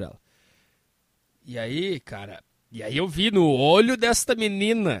falei isso pra ela. E aí, cara, eu vi no olho desta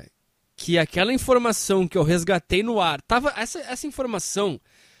menina que aquela informação que eu resgatei no ar, essa informação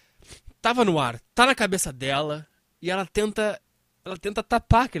tava no ar, tá na cabeça dela, e ela tenta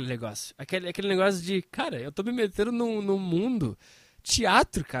tapar aquele negócio. Aquele negócio de, cara, eu tô me metendo num mundo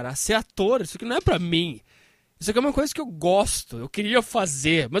teatro, cara, ser ator, isso aqui não é pra mim. Isso aqui é uma coisa que eu gosto, eu queria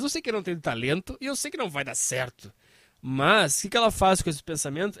fazer, mas eu sei que eu não tenho talento e eu sei que não vai dar certo. Mas, o que ela faz com esse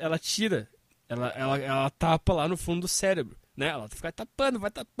pensamento? Ela tira, ela tapa lá no fundo do cérebro, né? Ela vai tapando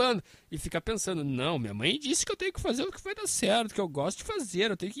e fica pensando, não, minha mãe disse que eu tenho que fazer o que vai dar certo, que eu gosto de fazer,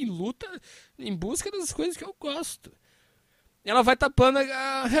 eu tenho que ir em luta em busca das coisas que eu gosto. Ela vai tapando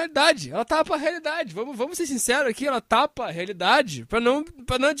a realidade. Ela tapa a realidade. Vamos ser sinceros aqui. Ela tapa a realidade pra não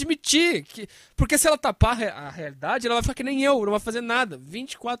admitir. Porque se ela tapar a realidade, ela vai ficar que nem eu. Não vai fazer nada.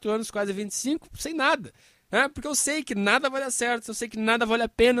 24 anos, quase 25, sem nada. Porque eu sei que nada vai dar certo. Eu sei que nada vale a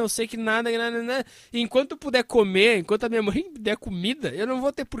pena. Eu sei que nada. E enquanto eu puder comer, enquanto a minha mãe me der comida, eu não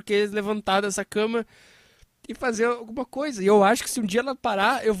vou ter por que levantar dessa cama e fazer alguma coisa. E eu acho que se um dia ela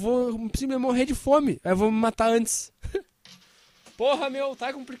parar, eu vou simplesmente morrer de fome. Aí eu vou me matar antes. Porra, meu,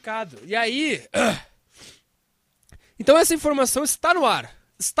 tá complicado. E aí... Então essa informação está no ar.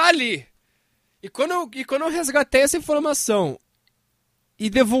 Está ali. E quando eu resgatei essa informação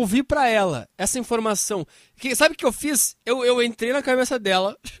e devolvi pra ela essa informação... Sabe o que eu fiz? Eu entrei na cabeça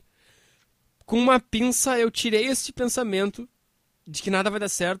dela, com uma pinça, eu tirei esse pensamento de que nada vai dar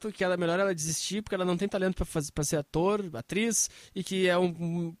certo, que é melhor ela desistir, porque ela não tem talento pra ser ator, atriz, e que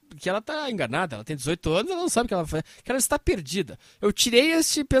que ela tá enganada, ela tem 18 anos, ela não sabe o que ela faz, que ela está perdida. Eu tirei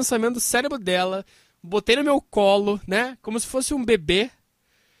esse pensamento do cérebro dela, botei no meu colo, né, como se fosse um bebê,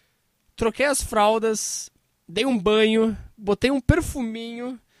 troquei as fraldas, dei um banho, botei um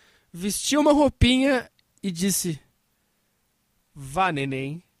perfuminho, vesti uma roupinha e disse, vá,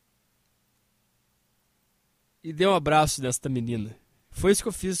 neném. E dei um abraço desta menina. Foi isso que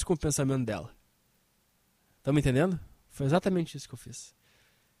eu fiz com o pensamento dela. Estão me entendendo? Foi exatamente isso que eu fiz.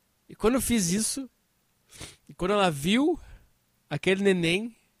 E quando eu fiz isso, e quando ela viu aquele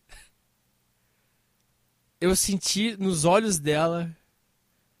neném, eu senti nos olhos dela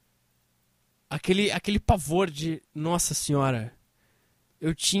aquele pavor de, nossa senhora,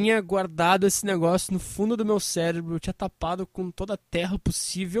 eu tinha guardado esse negócio no fundo do meu cérebro, eu tinha tapado com toda a terra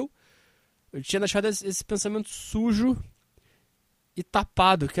possível. Eu tinha deixado esse pensamento sujo e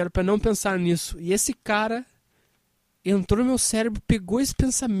tapado, que era pra não pensar nisso. E esse cara entrou no meu cérebro, pegou esse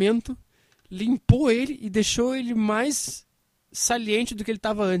pensamento, limpou ele e deixou ele mais saliente do que ele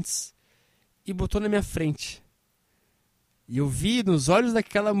estava antes. E botou na minha frente. E eu vi nos olhos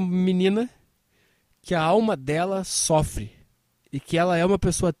daquela menina que a alma dela sofre. E que ela é uma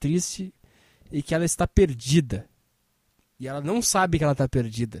pessoa triste e que ela está perdida. E ela não sabe que ela está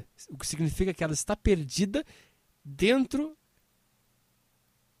perdida. O que significa que ela está perdida dentro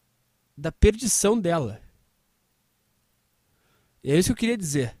da perdição dela. E é isso que eu queria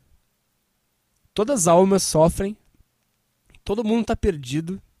dizer. Todas as almas sofrem. Todo mundo está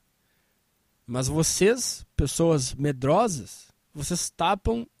perdido. Mas vocês, pessoas medrosas, vocês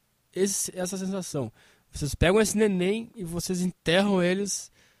tapam essa sensação. Vocês pegam esse neném e vocês enterram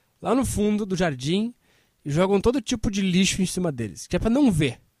eles lá no fundo do jardim e jogam todo tipo de lixo em cima deles, que é pra não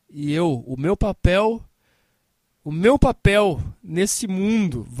ver. E o meu papel nesse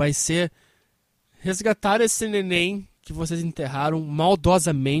mundo vai ser resgatar esse neném que vocês enterraram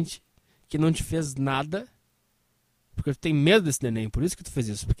maldosamente que não te fez nada, porque tu tem medo desse neném, por isso que tu fez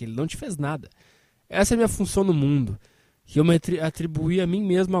isso, porque ele não te fez nada. Essa é a minha função no mundo, que eu me atribuí a mim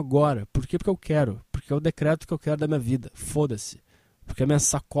mesmo agora. Por quê? Porque eu quero, porque é o decreto que eu quero da minha vida. Foda-se. Porque a minha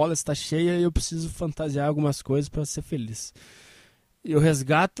sacola está cheia e eu preciso fantasiar algumas coisas para ser feliz. Eu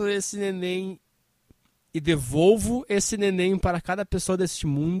resgato esse neném e devolvo esse neném para cada pessoa deste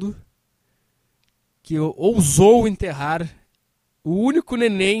mundo que ousou enterrar o único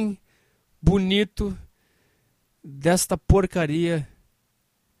neném bonito desta porcaria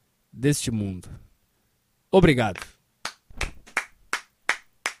deste mundo. Obrigado.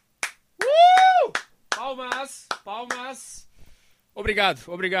 Palmas, palmas. Obrigado.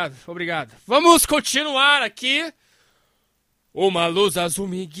 Vamos continuar aqui. Uma luz azul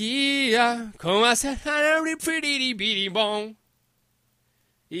me guia com a bom.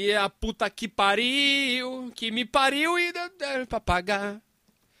 E a puta que pariu, que me pariu e deu pra pagar.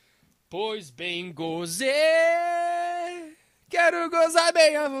 Pois bem, gozei. Quero gozar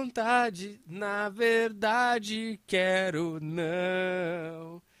bem à vontade. Na verdade, quero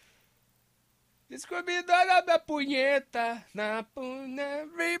não. Descobri da minha punheta.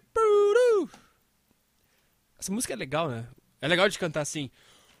 Essa música é legal, né? É legal de cantar assim.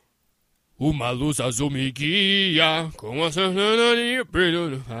 Uma luz azul me guia com a...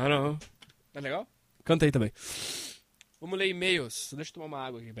 É legal? Canta aí também. Vamos ler e-mails. Deixa eu tomar uma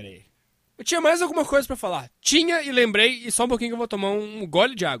água aqui, peraí. Eu tinha mais alguma coisa pra falar. Tinha e lembrei, e só um pouquinho que eu vou tomar um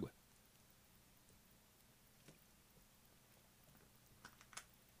gole de água.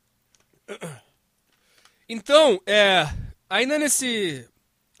 Então, ainda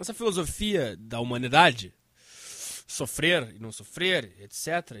nessa filosofia da humanidade, sofrer e não sofrer,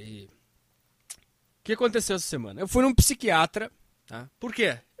 etc. E o que aconteceu essa semana? Eu fui num psiquiatra, tá? Por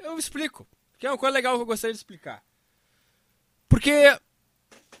quê? Eu explico. Que é uma coisa legal que eu gostaria de explicar. Porque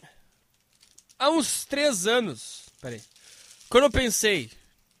há uns 3 anos, peraí, quando eu pensei,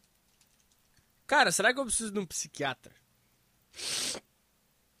 cara, será que eu preciso de um psiquiatra?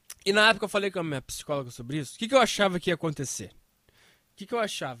 E na época eu falei com a minha psicóloga sobre isso. O que eu achava que ia acontecer? O que eu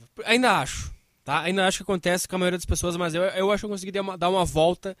achava? Ainda acho, tá? Ainda acho que acontece com a maioria das pessoas, mas eu acho que eu consegui dar uma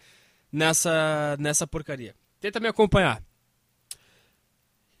volta nessa porcaria. Tenta me acompanhar. O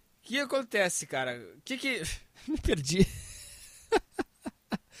que acontece, cara? Me perdi.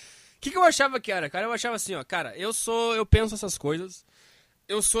 O que eu achava que era, cara? Eu achava assim, ó, cara, eu penso essas coisas,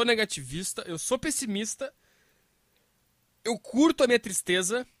 eu sou negativista, eu sou pessimista, eu curto a minha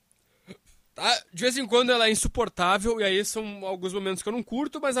tristeza, tá? De vez em quando ela é insuportável, e aí são alguns momentos que eu não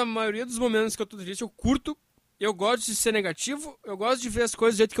curto, mas a maioria dos momentos que eu tô triste eu curto, eu gosto de ser negativo, eu gosto de ver as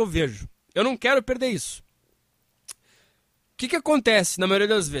coisas do jeito que eu vejo. Eu não quero perder isso. O que acontece na maioria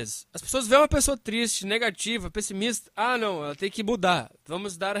das vezes? As pessoas veem uma pessoa triste, negativa, pessimista. Ah, não, ela tem que mudar.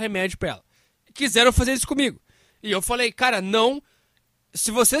 Vamos dar remédio pra ela. Quiseram fazer isso comigo. E eu falei, cara, não.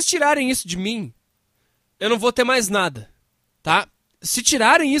 Se vocês tirarem isso de mim, eu não vou ter mais nada. Tá? Se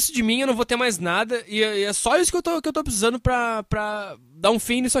tirarem isso de mim, eu não vou ter mais nada. E é só isso que eu tô precisando pra dar um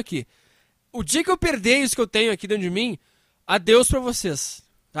fim nisso aqui. O dia que eu perder isso que eu tenho aqui dentro de mim, adeus pra vocês.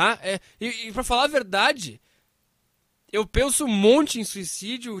 Tá? E pra falar a verdade, eu penso um monte em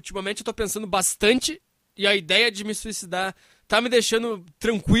suicídio. Ultimamente eu tô pensando bastante. E a ideia de me suicidar tá me deixando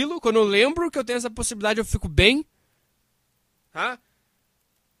tranquilo. Quando eu lembro que eu tenho essa possibilidade, eu fico bem. Tá?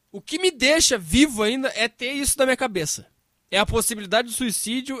 O que me deixa vivo ainda é ter isso na minha cabeça. É a possibilidade do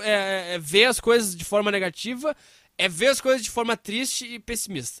suicídio, é ver as coisas de forma negativa, é ver as coisas de forma triste e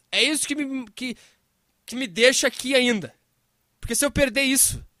pessimista. É isso que me deixa aqui ainda. Porque se eu perder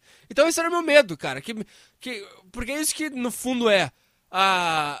isso... Então esse era o meu medo, cara. Porque é isso que no fundo é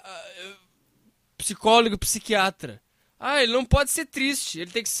psicólogo, psiquiatra. Ah, ele não pode ser triste,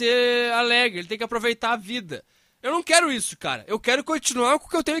 ele tem que ser alegre, ele tem que aproveitar a vida. Eu não quero isso, cara. Eu quero continuar com o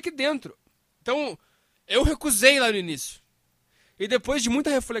que eu tenho aqui dentro. Então, eu recusei lá no início. E depois de muita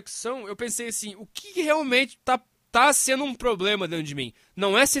reflexão, eu pensei assim, o que realmente tá sendo um problema dentro de mim?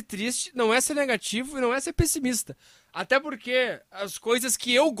 Não é ser triste, não é ser negativo e não é ser pessimista. Até porque as coisas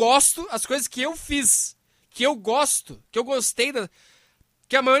que eu gosto, as coisas que eu fiz, que eu gosto, que eu gostei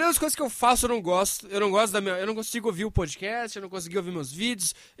que a maioria das coisas que eu faço eu não gosto. Eu não consigo ouvir o podcast, eu não consigo ouvir meus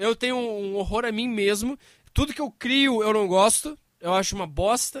vídeos. Eu tenho um horror a mim mesmo. Tudo que eu crio eu não gosto. Eu acho uma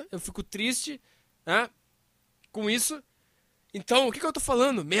bosta, eu fico triste, né, com isso. Então, o que eu tô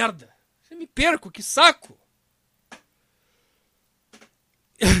falando? Merda. Eu me perco, que saco.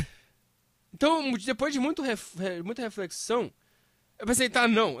 Então, depois de muita reflexão, eu pensei, tá,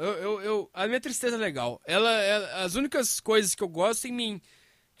 não, a minha tristeza é legal. As únicas coisas que eu gosto em mim,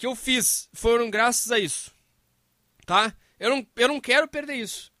 que eu fiz, foram graças a isso. Tá? Eu não quero perder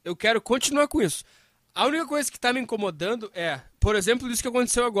isso. Eu quero continuar com isso. A única coisa que tá me incomodando é, por exemplo, isso que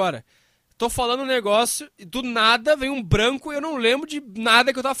aconteceu agora. Tô falando um negócio e do nada vem um branco e eu não lembro de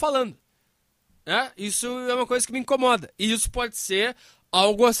nada que eu tava falando. Isso é uma coisa que me incomoda. E isso pode ser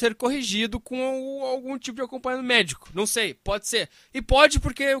algo a ser corrigido com algum tipo de acompanhamento médico. Não sei, pode ser. E pode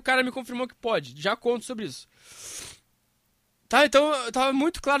porque o cara me confirmou que pode. Já conto sobre isso. Tá, então tava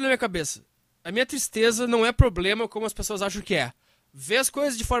muito claro na minha cabeça. A minha tristeza não é problema como as pessoas acham que é. Ver as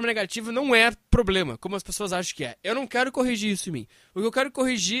coisas de forma negativa não é problema como as pessoas acham que é. Eu não quero corrigir isso em mim. O que eu quero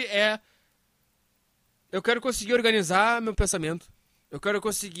corrigir é... Eu quero conseguir organizar meu pensamento. Eu quero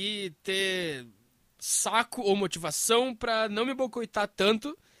conseguir ter saco ou motivação pra não me boicotar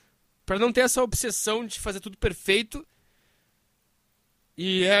tanto, pra não ter essa obsessão de fazer tudo perfeito.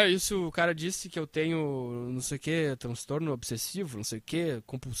 E isso o cara disse que eu tenho, não sei o que, transtorno obsessivo, não sei o que,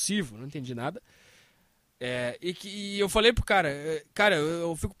 compulsivo, não entendi nada. E eu falei pro cara,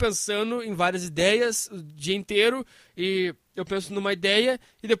 eu fico pensando em várias ideias o dia inteiro e eu penso numa ideia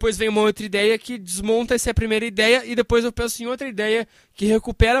e depois vem uma outra ideia que desmonta essa primeira ideia e depois eu penso em outra ideia que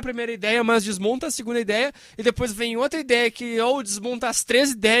recupera a primeira ideia, mas desmonta a segunda ideia e depois vem outra ideia que ou desmonta as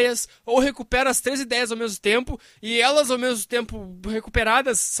 3 ideias ou recupera as 3 ideias ao mesmo tempo e elas ao mesmo tempo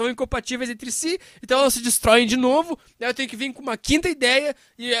recuperadas são incompatíveis entre si, então elas se destroem de novo, aí eu tenho que vir com uma quinta ideia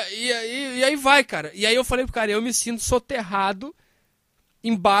e aí vai, cara. E aí eu falei pro cara, eu me sinto soterrado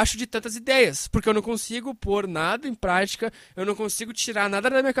embaixo de tantas ideias, porque eu não consigo pôr nada em prática, eu não consigo tirar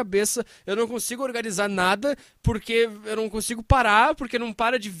nada da minha cabeça, eu não consigo organizar nada, porque eu não consigo parar, porque não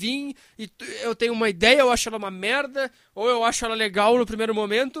para de vir, e eu tenho uma ideia, eu acho ela uma merda, ou eu acho ela legal no primeiro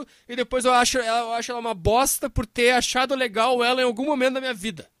momento, e depois eu acho ela uma bosta por ter achado legal ela em algum momento da minha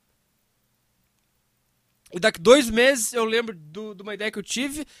vida. E daqui 2 meses eu lembro de uma ideia que eu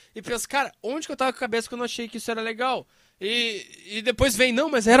tive, e penso, cara, onde que eu tava com a cabeça quando eu achei que isso era legal? E depois vem, não,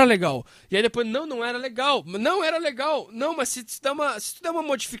 mas era legal. E aí depois, não era legal. Não era legal. Não, mas se tu der uma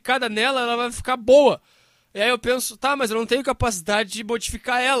modificada nela, ela vai ficar boa. E aí eu penso, tá, mas eu não tenho capacidade de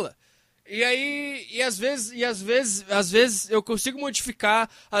modificar ela. E aí, às vezes eu consigo modificar,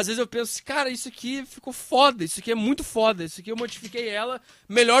 às vezes eu penso, cara, isso aqui ficou foda, isso aqui é muito foda, isso aqui eu modifiquei ela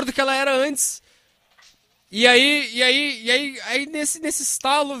melhor do que ela era antes. E aí nesse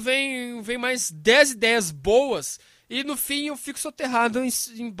estalo vem mais 10 ideias boas. E no fim eu fico soterrado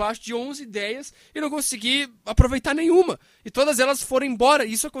embaixo de 11 ideias e não consegui aproveitar nenhuma. E todas elas foram embora.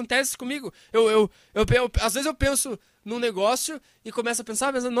 E isso acontece comigo. Às vezes eu penso num negócio e começo a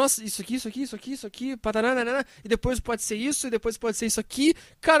pensar, nossa, isso aqui, patanana, e depois pode ser isso, e depois pode ser isso aqui.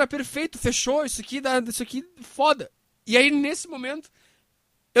 Cara, perfeito, fechou, isso aqui, foda. E aí nesse momento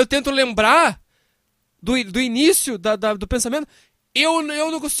eu tento lembrar do início do pensamento. Eu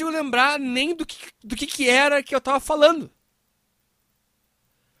não consigo lembrar nem do que era que eu tava falando.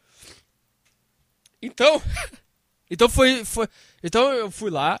 Então eu fui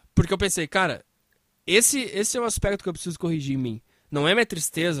lá porque eu pensei, cara, esse é um aspecto que eu preciso corrigir em mim. Não é minha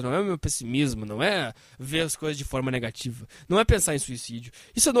tristeza, não é meu pessimismo, não é ver as coisas de forma negativa, não é pensar em suicídio.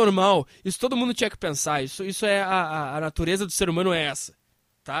 Isso é normal, isso todo mundo tinha que pensar, isso é a natureza do ser humano é essa,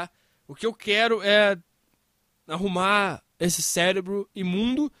 tá? O que eu quero é arrumar esse cérebro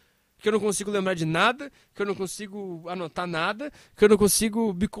imundo, que eu não consigo lembrar de nada, que eu não consigo anotar nada, que eu não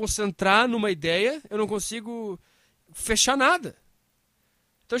consigo me concentrar numa ideia, eu não consigo fechar nada.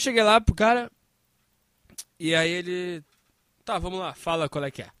 Então eu cheguei lá pro cara, e aí ele... Tá, vamos lá, fala qual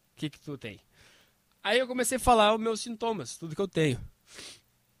é que é. O que tu tem? Aí eu comecei a falar os meus sintomas, tudo que eu tenho.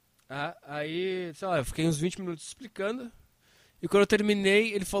 Aí, sei lá, eu fiquei uns 20 minutos explicando. E quando eu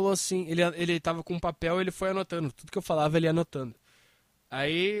terminei, ele falou assim, ele tava com um papel e ele foi anotando. Tudo que eu falava, ele ia anotando.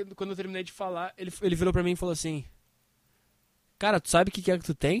 Aí, quando eu terminei de falar, ele virou pra mim e falou assim, cara, tu sabe o que é que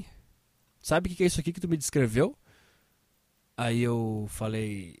tu tem? Sabe o que é isso aqui que tu me descreveu? Aí eu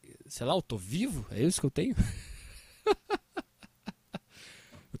falei, sei lá, eu tô vivo? É isso que eu tenho?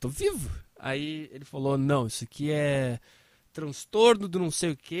 Eu tô vivo. Aí ele falou, não, isso aqui é transtorno do não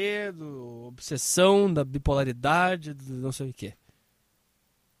sei o que, do obsessão, da bipolaridade, do não sei o que.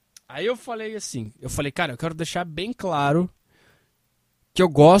 Aí eu falei assim, cara, eu quero deixar bem claro que eu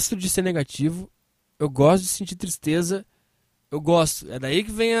gosto de ser negativo, eu gosto de sentir tristeza, eu gosto. É daí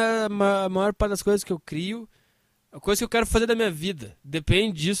que vem a maior parte das coisas que eu crio, a coisa que eu quero fazer da minha vida.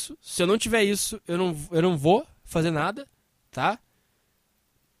 Depende disso. Se eu não tiver isso, eu não vou fazer nada, tá?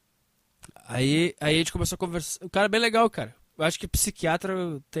 Aí a gente começou a conversar. O cara é bem legal, cara. Eu acho que psiquiatra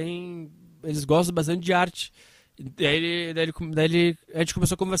eles gostam bastante de arte. Daí a gente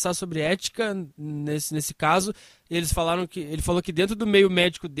começou a conversar sobre ética nesse caso. E ele falou que dentro do meio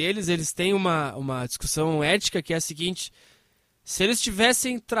médico deles, eles têm uma discussão ética que é a seguinte: Se eles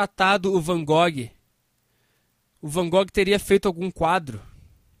tivessem tratado o Van Gogh teria feito algum quadro.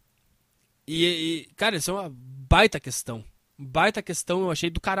 Cara, isso é uma baita questão. Baita questão, eu achei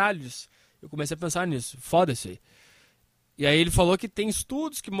do caralho isso. Eu comecei a pensar nisso. Foda isso aí. E aí ele falou que tem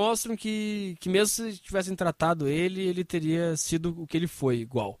estudos que mostram que mesmo se tivessem tratado ele teria sido o que ele foi,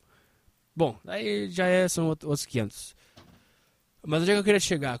 igual. Bom, aí já são outros 500. Mas onde é que eu queria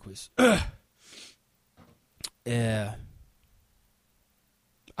chegar com isso?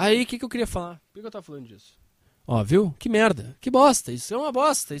 Aí, o que eu queria falar? Por que eu tava falando disso? Ó, viu? Que merda. Que bosta. Isso é uma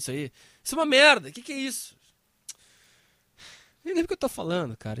bosta, isso aí. Isso é uma merda. O que é isso? Nem lembro o que eu tô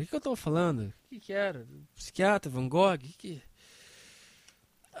falando, cara. O que eu tô falando? O que era? Psiquiatra, Van Gogh?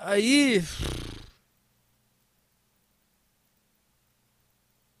 Aí...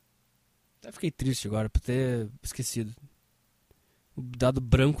 Até fiquei triste agora por ter esquecido. Dado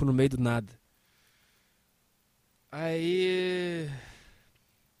branco no meio do nada. Aí...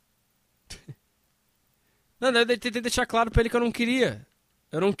 Não, eu tentei deixar claro pra ele que eu não queria.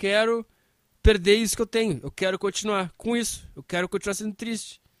 Eu não quero perder isso que eu tenho. Eu quero continuar com isso. Eu quero continuar sendo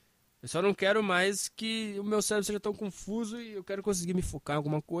triste. Eu só não quero mais que o meu cérebro seja tão confuso e eu quero conseguir me focar em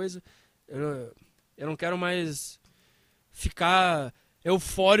alguma coisa. Eu não quero mais ficar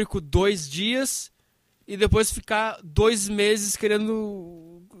eufórico 2 dias e depois ficar 2 meses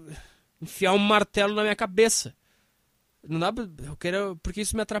querendo enfiar um martelo na minha cabeça. Não dá pra, porque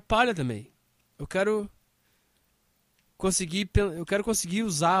isso me atrapalha também. Eu quero conseguir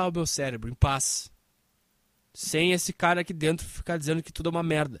usar o meu cérebro em paz. Sem esse cara aqui dentro ficar dizendo que tudo é uma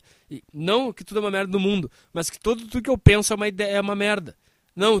merda. E não que tudo é uma merda no mundo, mas que tudo que eu penso é uma merda.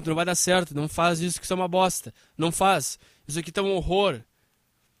 Não vai dar certo, não faz isso, que isso é uma bosta. Não faz. Isso aqui tá um horror.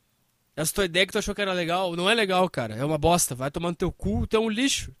 Essa tua ideia que tu achou que era legal, não é legal, cara. É uma bosta. Vai tomar no teu cu, tu é um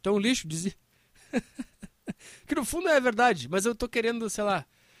lixo. Tu é um lixo, dizia. Que no fundo é verdade, mas eu tô querendo, sei lá,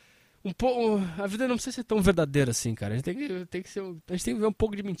 um pouco. A vida não precisa ser tão verdadeira assim, cara. A gente tem que ver um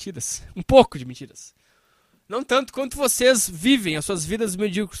pouco de mentiras. Um pouco de mentiras. Não tanto quanto vocês vivem as suas vidas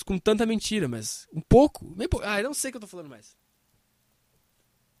medíocres com tanta mentira, mas um pouco. Eu não sei o que eu tô falando mais.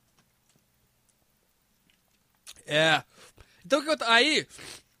 Então, aí, o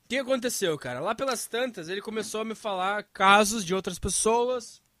que aconteceu, cara? Lá pelas tantas, ele começou a me falar casos de outras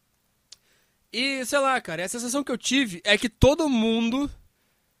pessoas. E, sei lá, cara, a sensação que eu tive é que todo mundo...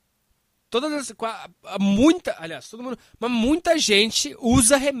 muita gente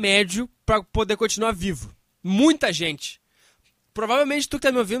usa remédio pra poder continuar vivo. Muita gente. Provavelmente tu que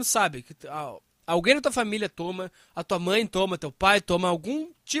tá me ouvindo sabe que alguém da tua família toma, a tua mãe toma, teu pai toma algum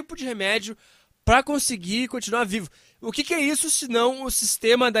tipo de remédio pra conseguir continuar vivo. O que é isso senão o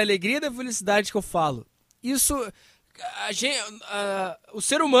sistema da alegria e da felicidade que eu falo? Isso, o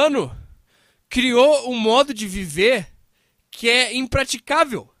ser humano criou um modo de viver que é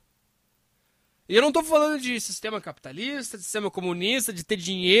impraticável. E eu não tô falando de sistema capitalista, de sistema comunista, de ter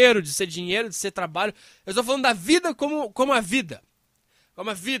dinheiro, de ser trabalho. Eu tô falando da vida como a vida. Como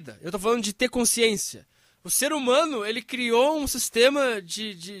a vida. Eu tô falando de ter consciência. O ser humano, ele criou um sistema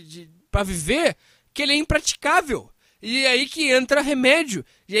pra viver que ele é impraticável. E é aí que entra remédio,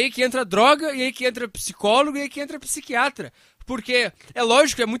 e é aí que entra droga, e é aí que entra psicólogo, e é aí que entra psiquiatra. Porque, é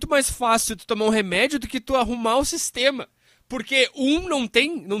lógico, é muito mais fácil tu tomar um remédio do que tu arrumar o sistema. Porque não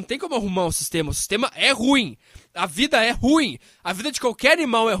tem como arrumar o sistema é ruim. A vida é ruim. A vida de qualquer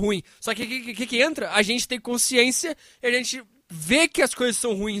animal é ruim. Só que o que entra? A gente tem consciência e a gente vê que as coisas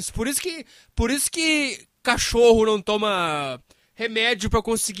são ruins. Por isso que cachorro não toma remédio pra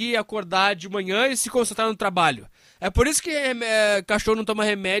conseguir acordar de manhã e se concentrar no trabalho. É por isso que cachorro não toma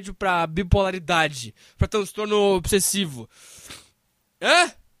remédio pra bipolaridade, pra transtorno obsessivo.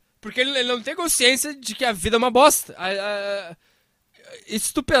 Porque ele não tem consciência de que a vida é uma bosta. E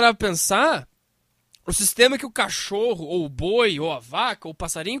se tu parar pra pensar, o sistema que o cachorro, ou o boi, ou a vaca, ou o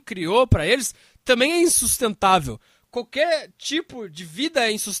passarinho criou pra eles, também é insustentável. Qualquer tipo de vida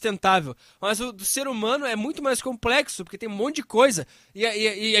é insustentável. Mas o do ser humano é muito mais complexo, porque tem um monte de coisa.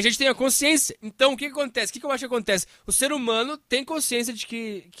 E a gente tem a consciência. Então, o que acontece? O que eu acho que acontece? O ser humano tem consciência de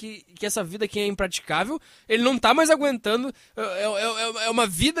que essa vida aqui é impraticável. Ele não tá mais aguentando. É uma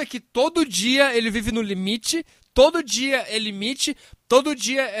vida que todo dia ele vive no limite. Todo dia é limite. Todo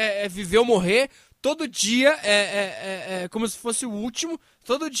dia é viver ou morrer. Todo dia é como se fosse o último.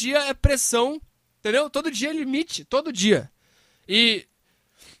 Todo dia é pressão. Entendeu? Todo dia é limite, todo dia. E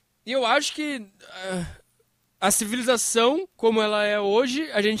eu acho que a civilização, como ela é hoje,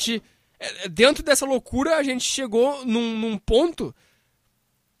 a gente, dentro dessa loucura, a gente chegou num ponto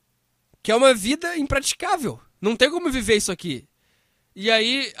que é uma vida impraticável. Não tem como viver isso aqui. E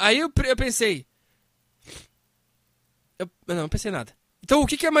aí eu pensei, Não pensei nada. Então o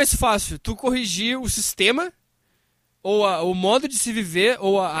que é mais fácil? Tu corrigir o sistema, ou o modo de se viver,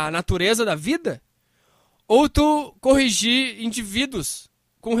 ou a natureza da vida? Ou tu corrigir indivíduos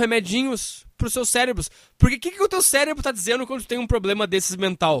com remedinhos pros seus cérebros? Porque o que o teu cérebro tá dizendo quando tu tem um problema desses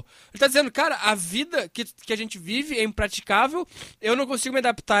mental? Ele tá dizendo, cara, a vida que a gente vive é impraticável, eu não consigo me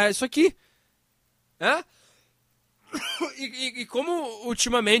adaptar a isso aqui. É? E como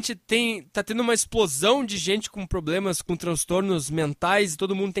ultimamente tá tendo uma explosão de gente com problemas, com transtornos mentais, e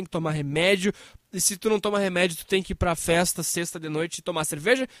todo mundo tem que tomar remédio, e se tu não toma remédio, tu tem que ir pra festa sexta de noite e tomar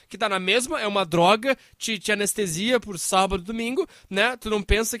cerveja, que tá na mesma, é uma droga, te anestesia por sábado e domingo, né? Tu não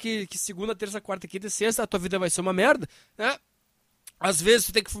pensa que segunda, terça, quarta, quinta e sexta a tua vida vai ser uma merda, né? Às vezes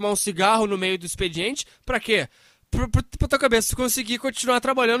tu tem que fumar um cigarro no meio do expediente, pra quê? Pra tua cabeça tu conseguir continuar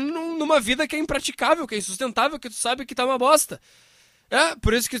trabalhando numa vida que é impraticável, que é insustentável, que tu sabe que tá uma bosta.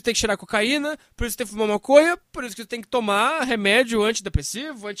 Por isso que tu tem que cheirar cocaína, por isso que tu tem que fumar maconha, por isso que tu tem que tomar remédio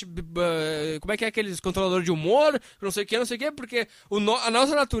antidepressivo, como é que é aqueles controladores de humor, não sei o que, porque a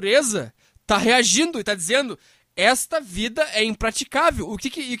nossa natureza tá reagindo e tá dizendo, esta vida é impraticável. O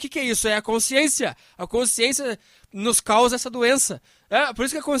que é isso? É a consciência. A consciência nos causa essa doença. Por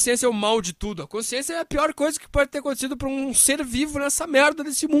isso que a consciência é o mal de tudo. A consciência é a pior coisa que pode ter acontecido para um ser vivo nessa merda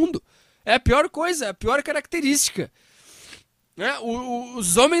desse mundo. É a pior coisa, é a pior característica.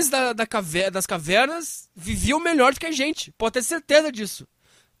 Os homens das cavernas viviam melhor do que a gente. Pode ter certeza disso.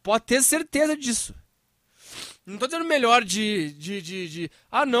 Pode ter certeza disso. Não tô dizendo melhor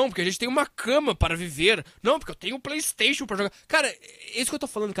não, porque a gente tem uma cama para viver. Não, porque eu tenho um PlayStation para jogar. Cara, é isso que eu tô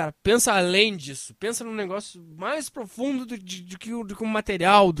falando, cara. Pensa além disso. Pensa num negócio mais profundo do que um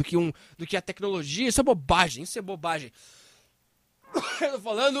material, do que a tecnologia. Isso é bobagem, Eu tô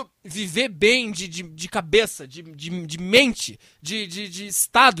falando viver bem de cabeça, de mente, de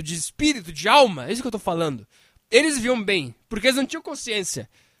estado, de espírito, de alma. É isso que eu tô falando. Eles viviam bem, porque eles não tinham consciência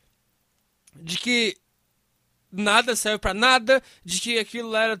de que nada serve pra nada, de que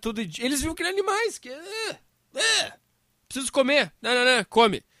aquilo era tudo... Eles viam que eram animais, que... Preciso comer, não,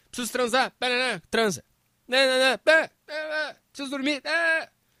 come. Preciso transar, não, transa. Não, preciso dormir,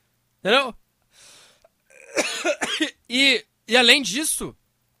 entendeu? E além disso,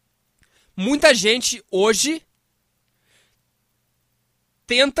 muita gente hoje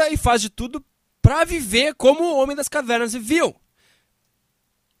tenta e faz de tudo pra viver como o homem das cavernas viviam.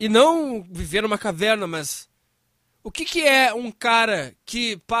 E não viver numa caverna, mas... O que é um cara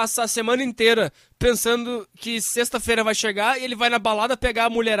que passa a semana inteira pensando que sexta-feira vai chegar e ele vai na balada pegar a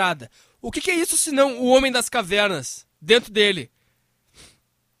mulherada? O que é isso senão o homem das cavernas dentro dele?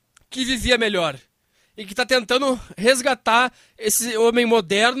 Que vivia melhor. E que tá tentando resgatar esse homem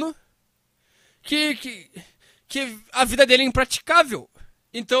moderno que a vida dele é impraticável.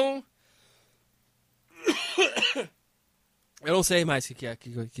 Então... Eu não sei mais o que é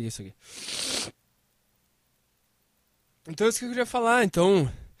isso aqui. Então é isso que eu queria falar.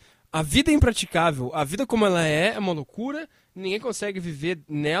 Então, a vida é impraticável. A vida como ela é uma loucura. Ninguém consegue viver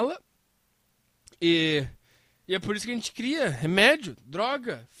nela. E é por isso que a gente cria remédio,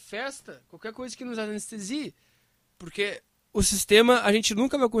 droga, festa, qualquer coisa que nos anestesie. Porque o sistema a gente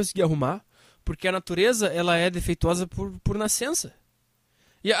nunca vai conseguir arrumar. Porque a natureza ela é defeituosa por nascença.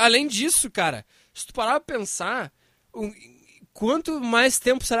 E além disso, cara, se tu parar pra pensar, quanto mais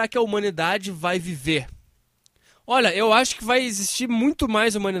tempo será que a humanidade vai viver? Olha, eu acho que vai existir muito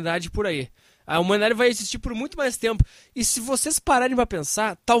mais humanidade por aí. A humanidade vai existir por muito mais tempo. E se vocês pararem pra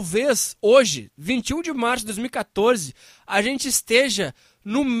pensar, talvez hoje, 21 de março de 2014, a gente esteja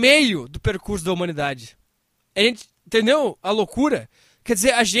no meio do percurso da humanidade. Entendeu a loucura? Quer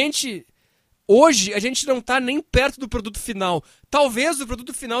dizer, hoje a gente não tá nem perto do produto final. Talvez o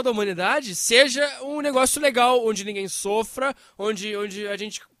produto final da humanidade seja um negócio legal, onde ninguém sofra, onde a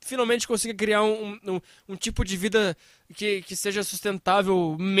gente finalmente consiga criar um tipo de vida que seja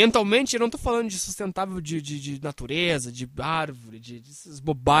sustentável mentalmente. Eu não tô falando de sustentável de natureza, de árvore, dessas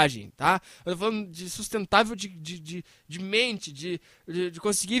bobagens, tá? Eu tô falando de sustentável de mente, de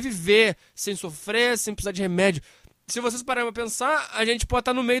conseguir viver sem sofrer, sem precisar de remédio. Se vocês pararem pra pensar, a gente pode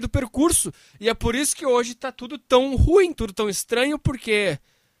estar no meio do percurso. E é por isso que hoje tá tudo tão ruim, tudo tão estranho, porque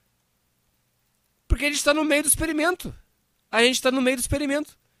a gente tá no meio do experimento. A gente tá no meio do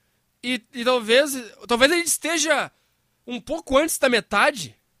experimento. E talvez a gente esteja um pouco antes da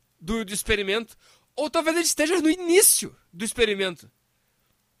metade do experimento. Ou talvez a gente esteja no início do experimento.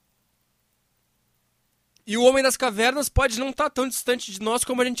 E o homem das cavernas pode não estar tão distante de nós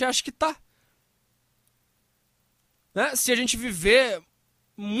como a gente acha que tá. Né? Se a gente viver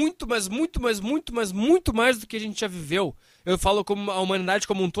muito mais do que a gente já viveu, eu falo como a humanidade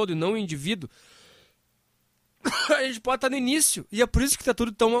como um todo e não o indivíduo, A gente pode estar no início. E é por isso que tá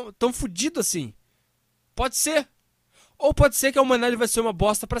tudo tão fudido assim. Pode ser. Ou pode ser que a humanidade vai ser uma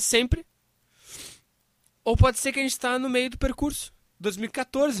bosta pra sempre. Ou pode ser que a gente tá no meio do percurso.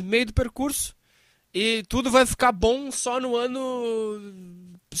 2014, meio do percurso. E tudo vai ficar bom só no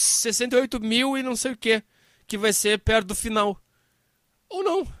ano 68 mil e não sei o que vai ser perto do final. Ou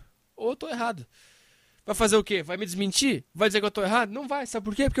não. Ou eu tô errado. Vai fazer o quê? Vai me desmentir? Vai dizer que eu tô errado? Não vai. Sabe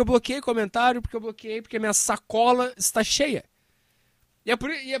por quê? Porque eu bloqueei comentário, porque minha sacola está cheia. E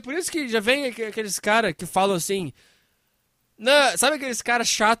é por isso que já vem aqueles caras que falam assim... Não, sabe aqueles caras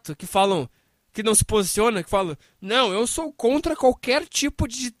chatos que falam... Que não se posiciona, que falam... Não, eu sou contra qualquer tipo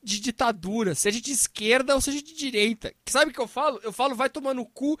de ditadura. Seja de esquerda ou seja de direita. Sabe o que eu falo? Eu falo, vai tomar no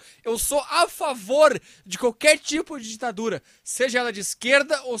cu. Eu sou a favor de qualquer tipo de ditadura. Seja ela de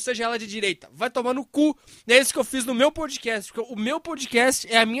esquerda ou seja ela de direita. Vai tomar no cu. E é isso que eu fiz no meu podcast. Porque o meu podcast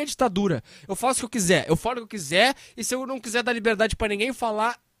é a minha ditadura. Eu faço o que eu quiser. Eu falo o que eu quiser. E se eu não quiser dar liberdade pra ninguém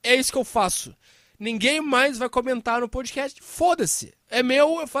falar, é isso que eu faço. Ninguém mais vai comentar no podcast. Foda-se. É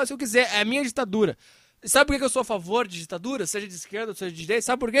meu, eu faço o que eu quiser. É a minha ditadura. Sabe por que eu sou a favor de ditadura? Seja de esquerda ou seja de direita?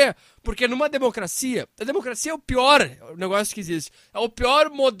 Sabe por quê? Porque numa democracia... A democracia é o pior negócio que existe. É o pior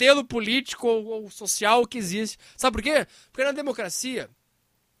modelo político ou social que existe. Sabe por quê? Porque na democracia...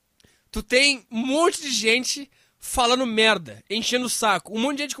 Tu tem um monte de gente falando merda. Enchendo o saco. Um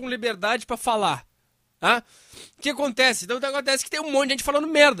monte de gente com liberdade pra falar. Ah? O que acontece? Então acontece que tem um monte de gente falando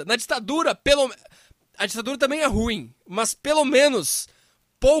merda. Na ditadura, a ditadura também é ruim, mas pelo menos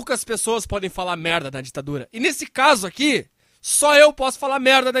poucas pessoas podem falar merda na ditadura. E nesse caso aqui, só eu posso falar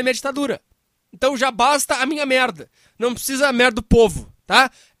merda na minha ditadura. Então já basta a minha merda. Não precisa a merda do povo,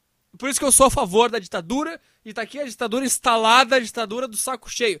 tá? Por isso que eu sou a favor da ditadura. E tá aqui a ditadura instalada, a ditadura do saco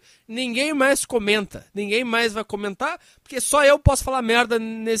cheio. Ninguém mais comenta. Ninguém mais vai comentar, porque só eu posso falar merda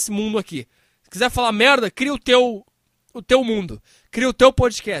nesse mundo aqui. Se quiser falar merda, cria o teu mundo. Cria o teu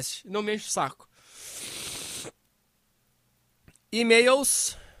podcast. Não me enche o saco.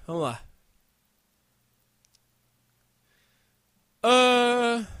 E-mails. Vamos lá.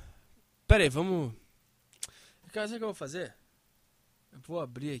 Pera aí, vamos... Sabe o que eu vou fazer? Eu vou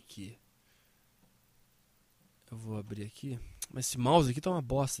abrir aqui. Mas esse mouse aqui tá uma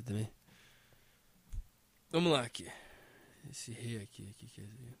bosta também. Vamos lá aqui. Esse rei aqui.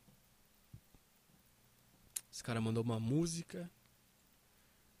 Esse cara mandou uma música.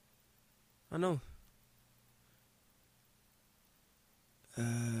 Ah, não.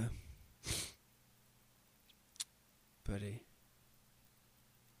 Pera aí.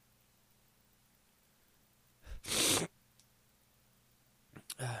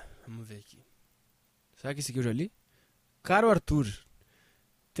 Vamos ver aqui. Será que esse aqui eu já li? Caro Arthur,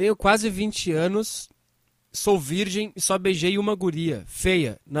 tenho quase 20 anos, sou virgem e só beijei uma guria,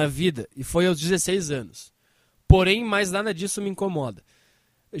 feia, na vida, e foi aos 16 anos. Porém, mais nada disso me incomoda.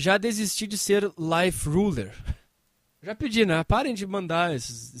 Já desisti de ser life ruler. Já pedi, né? Parem de mandar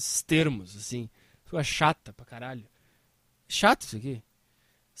esses termos, assim. Sua chata pra caralho. Chato isso aqui.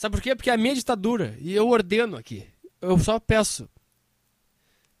 Sabe por quê? Porque é a minha ditadura. E eu ordeno aqui. Eu só peço.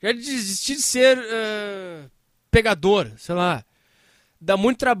 Já desisti de ser pegador, sei lá. Dá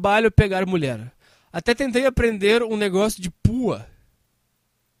muito trabalho pegar mulher. Até tentei aprender um negócio de pua.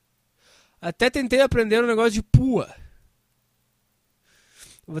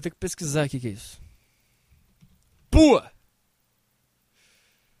 Eu vou ter que pesquisar aqui o que é isso. Pua!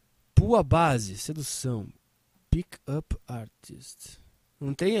 Pua base, sedução. Pick up artist.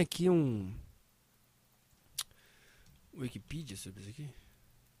 Não tem aqui um Wikipedia sobre isso aqui?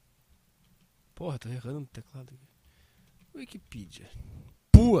 Porra, tô errando no teclado aqui. Wikipedia.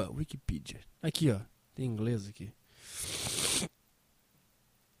 Pua, Wikipedia. Aqui, ó. Tem inglês aqui.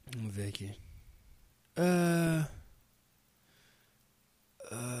 Vamos ver aqui.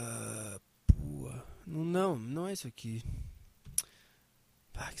 Pua. Não é isso aqui.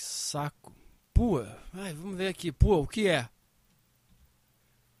 Ah, que saco. Pua. Ai, vamos ver aqui. Pua, o que é?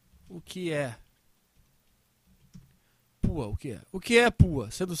 Pua, o que é? O que é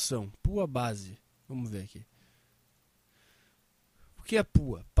pua? Sedução. Pua base. Vamos ver aqui. O que é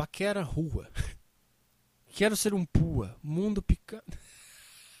pua? Paquera rua. Quero ser um pua. Mundo picante.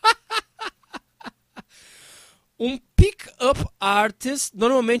 Um pick-up artist,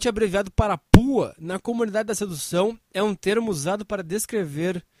 normalmente abreviado para pua, na comunidade da sedução, é um termo usado para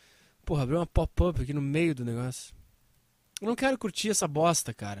descrever... Porra, abriu uma pop-up aqui no meio do negócio. Eu não quero curtir essa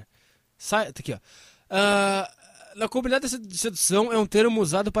bosta, cara. Sai, tá aqui, ó. Na comunidade de sedução é um termo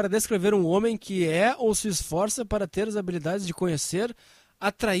usado para descrever um homem que é ou se esforça para ter as habilidades de conhecer,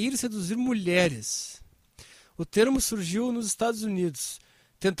 atrair e seduzir mulheres. O termo surgiu nos Estados Unidos.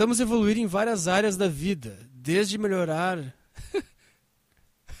 Tentamos evoluir em várias áreas da vida, desde melhorar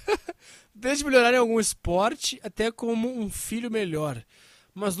em algum esporte até como um filho melhor.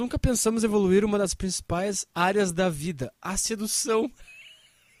 Mas nunca pensamos evoluir uma das principais áreas da vida, a sedução.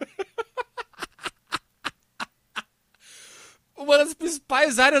 Uma das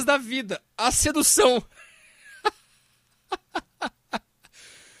principais áreas da vida, a sedução.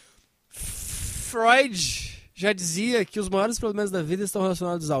 Freud já dizia que os maiores problemas da vida estão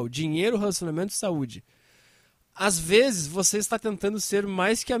relacionados ao dinheiro, relacionamento e saúde. Às vezes, você está tentando ser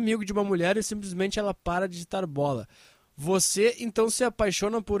mais que amigo de uma mulher e simplesmente ela para de dar bola. Você, então, se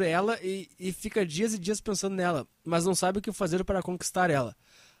apaixona por ela e fica dias e dias pensando nela, mas não sabe o que fazer para conquistar ela.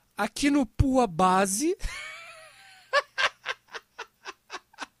 Aqui no Pua Base...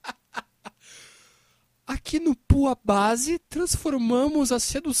 Aqui no Pua Base, transformamos a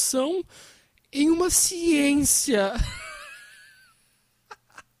sedução em uma ciência.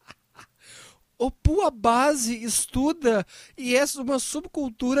 O Pua Base estuda e é uma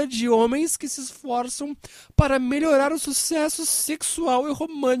subcultura de homens que se esforçam para melhorar o sucesso sexual e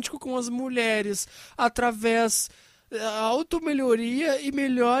romântico com as mulheres através da automelhoria e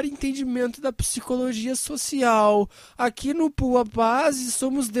melhor entendimento da psicologia social. Aqui no Pua Base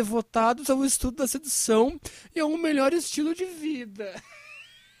somos devotados ao estudo da sedução e a um melhor estilo de vida.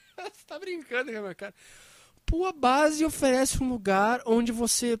 Você tá brincando, meu cara? Pua Base oferece um lugar onde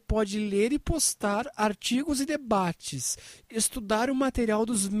você pode ler e postar artigos e debates, estudar o material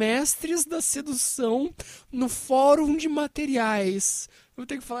dos mestres da sedução no fórum de materiais. Eu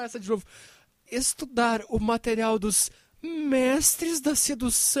tenho que falar essa de novo. Estudar o material dos mestres da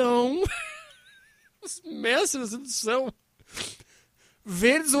sedução. Os mestres da sedução.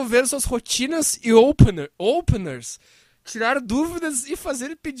 Ver desenvolver suas rotinas e openers. Tirar dúvidas e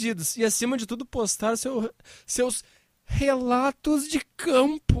fazer pedidos. E, acima de tudo, postar seus relatos de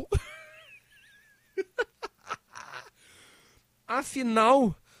campo.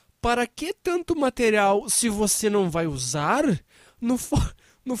 Afinal, para que tanto material se você não vai usar?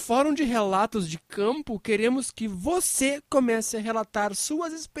 No fórum de relatos de campo, queremos que você comece a relatar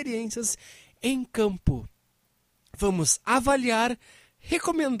suas experiências em campo. Vamos avaliar,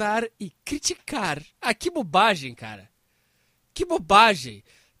 recomendar e criticar. Ah, que bobagem, cara. Que bobagem.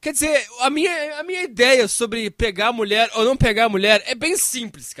 Quer dizer, a minha ideia sobre pegar mulher ou não pegar mulher é bem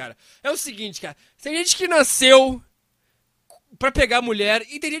simples, cara. É o seguinte, cara. Tem gente que nasceu pra pegar mulher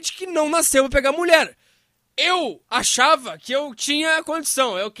e tem gente que não nasceu pra pegar mulher. Eu achava que eu tinha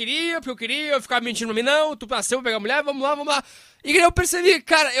condição. Eu ficava mentindo pra mim. Não, tu nasceu pra pegar mulher, vamos lá. E eu percebi,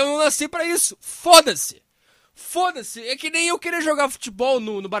 cara, eu não nasci pra isso. Foda-se. É que nem eu querer jogar futebol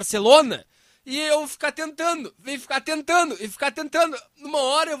no Barcelona e eu ficar tentando. Numa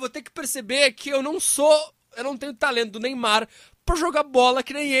hora eu vou ter que perceber que eu não tenho talento do Neymar pra jogar bola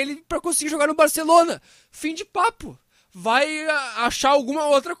que nem ele pra conseguir jogar no Barcelona. Fim de papo. Vai achar alguma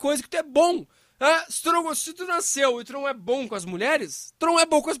outra coisa que tu é bom. Se tu nasceu e tu não é bom com as mulheres, tu não é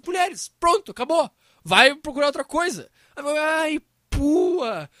bom com as mulheres. Pronto, acabou. Vai procurar outra coisa. Ai,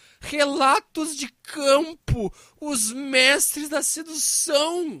 pua. Relatos de campo. Os mestres da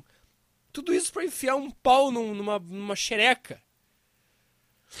sedução. Tudo isso pra enfiar um pau numa xereca.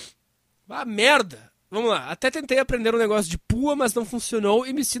 Ah, merda. Vamos lá. Até tentei aprender um negócio de pua, mas não funcionou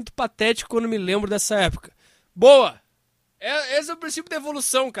e me sinto patético quando me lembro dessa época. Boa! Esse é o princípio da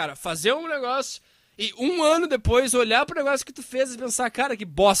evolução, cara. Fazer um negócio e um ano depois olhar pro negócio que tu fez e pensar, cara, que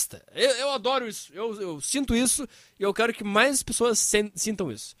bosta. Eu adoro isso. Eu sinto isso e eu quero que mais pessoas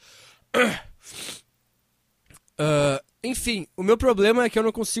sintam isso. Enfim, o meu problema é que eu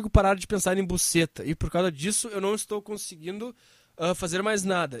não consigo parar de pensar em buceta. E por causa disso eu não estou conseguindo fazer mais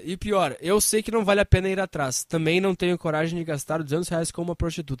nada. E pior, eu sei que não vale a pena ir atrás. Também não tenho coragem de gastar R$200 com uma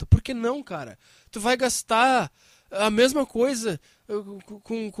prostituta. Por que não, cara? Tu vai gastar a mesma coisa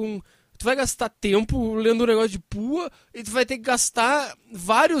tu vai gastar tempo lendo um negócio de pua e tu vai ter que gastar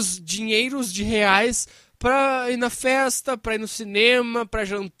vários dinheiros de reais pra ir na festa, pra ir no cinema, pra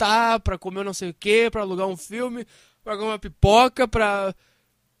jantar, pra comer não sei o que, pra alugar um filme, pra comer uma pipoca, pra...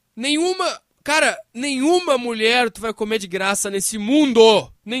 Nenhuma mulher tu vai comer de graça nesse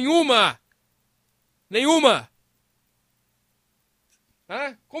mundo! Nenhuma!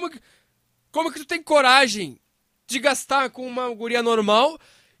 Como que tu tem coragem de gastar com uma guria normal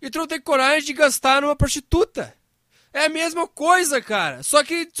e tu não tem coragem de gastar numa prostituta? É a mesma coisa, cara. Só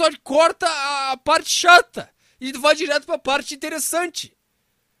que corta a parte chata e tu vai direto pra parte interessante.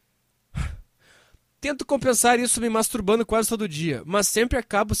 Tento compensar isso me masturbando quase todo dia, mas sempre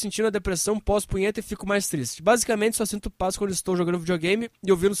acabo sentindo a depressão pós-punheta e fico mais triste. Basicamente só sinto paz quando estou jogando videogame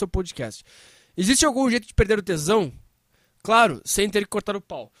e ouvindo seu podcast. Existe algum jeito de perder o tesão? Claro, sem ter que cortar o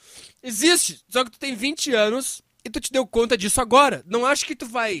pau. Existe, só que tu tem 20 anos e tu te deu conta disso agora. Não acho que tu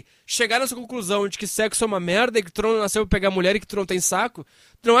vai chegar nessa conclusão de que sexo é uma merda e que tu não nasceu pra pegar mulher e que tu não tem saco.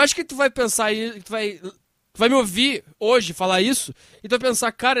 Tu não acho que tu vai pensar aí, que tu vai me ouvir hoje falar isso e tu vai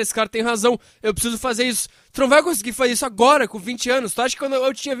pensar, cara, esse cara tem razão, eu preciso fazer isso. Tu não vai conseguir fazer isso agora, com 20 anos. Tu acha que quando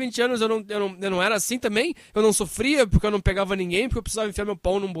eu tinha 20 anos eu não era assim também? Eu não sofria porque eu não pegava ninguém, porque eu precisava enfiar meu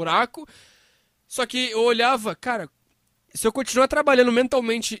pau num buraco. Só que eu olhava, cara, se eu continuar trabalhando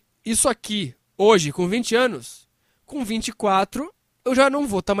mentalmente isso aqui, hoje, com 20 anos, com 24, eu já não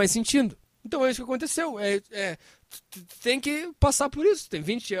vou estar mais sentindo. Então é isso que aconteceu. Tu tem que passar por isso. Tem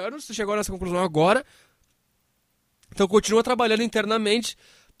 20 anos, tu chegou nessa conclusão agora. Então continua trabalhando internamente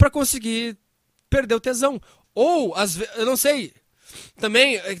pra conseguir perder o tesão. Ou, às vezes, eu não sei.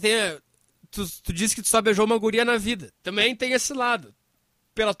 Também, tu disse que tu só beijou uma guria na vida. Também tem esse lado.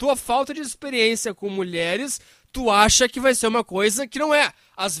 Pela tua falta de experiência com mulheres, tu acha que vai ser uma coisa que não é.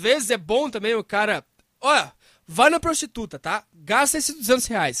 Às vezes é bom também o cara... Olha, vai na prostituta, tá? Gasta esses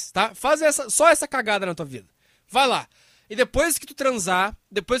R$200, tá? Faz só essa cagada na tua vida. Vai lá. E depois que tu transar,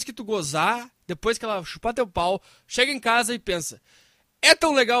 depois que tu gozar, depois que ela chupar teu pau, chega em casa e pensa, é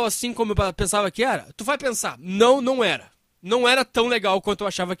tão legal assim como eu pensava que era? Tu vai pensar, não era. Não era tão legal quanto eu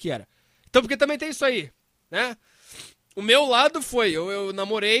achava que era. Então, porque também tem isso aí, né? O meu lado foi, eu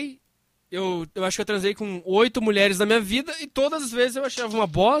namorei, eu acho que eu transei com 8 mulheres na minha vida e todas as vezes eu achava uma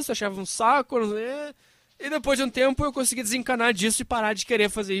bosta, achava um saco, não sei, e depois de um tempo eu consegui desencanar disso e parar de querer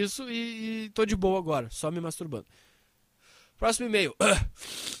fazer isso e tô de boa agora, só me masturbando. Próximo e-mail.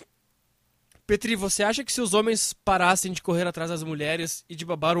 Petry, você acha que se os homens parassem de correr atrás das mulheres e de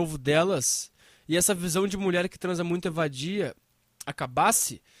babar o ovo delas, e essa visão de mulher que transa muito é vadia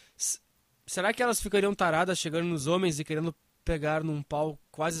acabasse, será que elas ficariam taradas chegando nos homens e querendo pegar num pau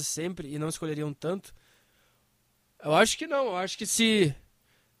quase sempre e não escolheriam tanto? Eu acho que não. Eu acho que se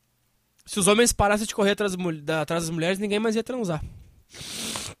os homens parassem de correr atrás das mulheres, ninguém mais ia transar.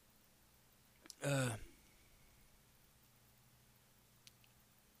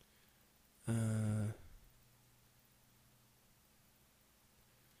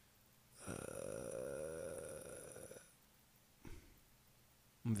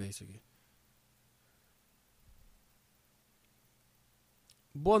 Vamos ver isso aqui.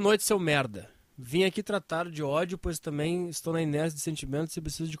 Boa noite, seu merda. Vim aqui tratar de ódio, pois também estou na inércia de sentimentos e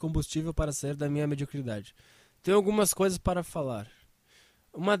preciso de combustível para sair da minha mediocridade. Tenho algumas coisas para falar.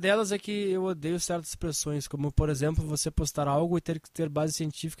 Uma delas é que eu odeio certas expressões, como, por exemplo, você postar algo e ter que ter base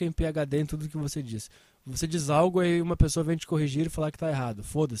científica em PhD em tudo que você diz. Você diz algo e uma pessoa vem te corrigir e falar que tá errado.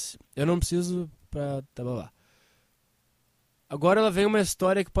 Foda-se. Eu não preciso pra... Tá, blá, blá. Agora ela vem uma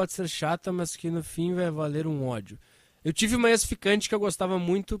história que pode ser chata, mas que no fim vai valer um ódio. Eu tive uma ex-ficante que eu gostava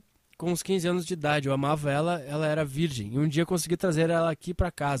muito com uns 15 anos de idade. Eu amava ela, ela era virgem. E um dia eu consegui trazer ela aqui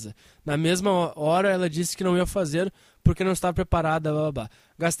pra casa. Na mesma hora ela disse que não ia fazer porque não estava preparada, blá, blá, blá.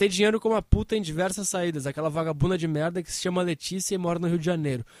 Gastei dinheiro com uma puta em diversas saídas. Aquela vagabunda de merda que se chama Letícia e mora no Rio de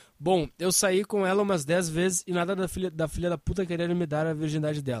Janeiro. Bom, eu saí com ela umas 10 vezes e nada da filha da puta querendo me dar a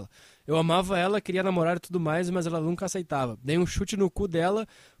virgindade dela. Eu amava ela, queria namorar e tudo mais, mas ela nunca aceitava. Dei um chute no cu dela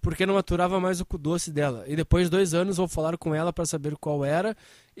porque não aturava mais o cu doce dela. E depois de 2 anos vou falar com ela para saber qual era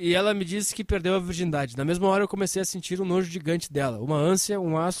e ela me disse que perdeu a virgindade. Na mesma hora eu comecei a sentir um nojo gigante dela. Uma ânsia,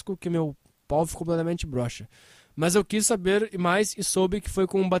 um asco que meu pau ficou completamente broxa. Mas eu quis saber mais e soube que foi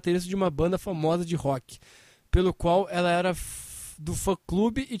com um baterista de uma banda famosa de rock, pelo qual ela era do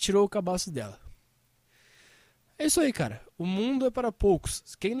fã-clube e tirou o cabaço dela. É isso aí, cara. O mundo é para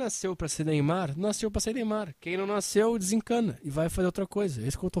poucos. Quem nasceu para ser Neymar, nasceu para ser Neymar. Quem não nasceu, desencana e vai fazer outra coisa. É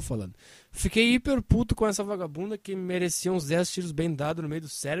isso que eu tô falando. Fiquei hiper puto com essa vagabunda que merecia uns 10 tiros bem dados no meio do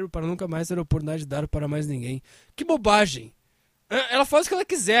cérebro para nunca mais ter a oportunidade de dar para mais ninguém. Que bobagem. Ela faz o que ela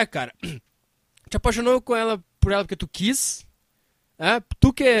quiser, cara. Te apaixonou por ela porque tu quis.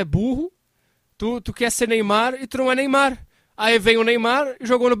 Tu que é burro. Tu quer ser Neymar e tu não é Neymar. Aí vem o Neymar,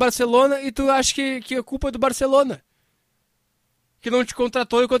 jogou no Barcelona e tu acha que é culpa do Barcelona. Que não te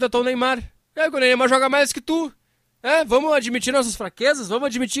contratou e contratou o Neymar. O Neymar joga mais que tu. Vamos admitir nossas fraquezas? Vamos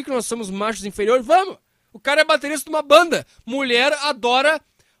admitir que nós somos machos inferiores? Vamos! O cara é baterista de uma banda. Mulher adora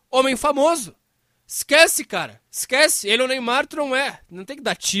homem famoso. Esquece, cara. Esquece. Ele é o Neymar, tu não é. Não tem que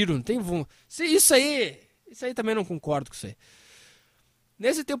dar tiro, não tem... Isso aí também não concordo com isso aí.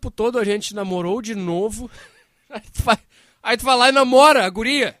 Nesse tempo todo a gente namorou de novo. Aí tu vai lá e namora a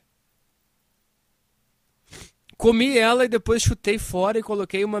guria. Comi ela e depois chutei fora e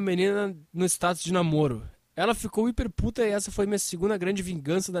coloquei uma menina no status de namoro. Ela ficou hiper puta e essa foi minha segunda grande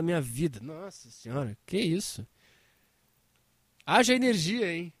vingança da minha vida. Nossa senhora, que isso? Haja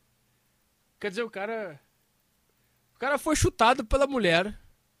energia, hein? Quer dizer, o cara cara foi chutado pela mulher.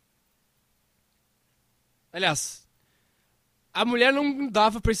 Aliás, a mulher não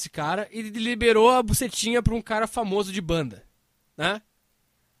dava pra esse cara e liberou a bucetinha pra um cara famoso de banda, né?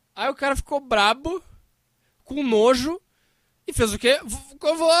 Aí o cara ficou brabo, com nojo, e fez o quê?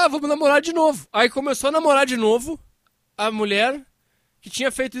 Vamos namorar de novo. Aí começou a namorar de novo a mulher que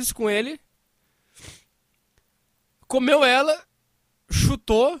tinha feito isso com ele, comeu ela,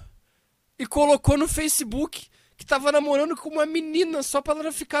 chutou e colocou no Facebook que tava namorando com uma menina só pra ela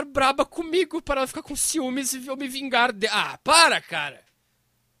não ficar braba comigo, para ela ficar com ciúmes e eu me vingar dela. Ah, para, cara!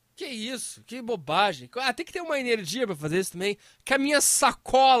 Que isso? Que bobagem. Ah, tem que ter uma energia pra fazer isso também, que a minha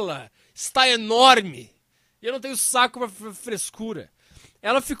sacola está enorme e eu não tenho saco pra frescura.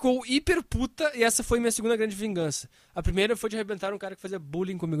 Ela ficou hiper puta e essa foi minha segunda grande vingança. A primeira foi de arrebentar um cara que fazia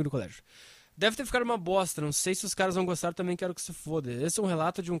bullying comigo no colégio. Deve ter ficado uma bosta, não sei se os caras vão gostar, também quero que se foda. Esse é um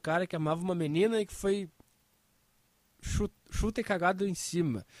relato de um cara que amava uma menina e que foi chuta e cagado em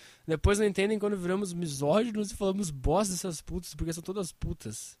cima. Depois não entendem quando viramos misóginos e falamos bosta dessas putas, porque são todas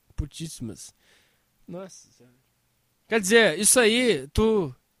putas. Putíssimas. Nossa senhora. Quer dizer, isso aí,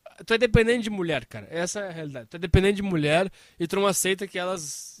 tu é dependente de mulher, cara. Essa é a realidade. Tu é dependente de mulher e tu não aceita que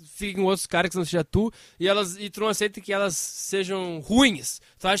elas fiquem com outros caras que não seja tu e tu não aceita que elas sejam ruins.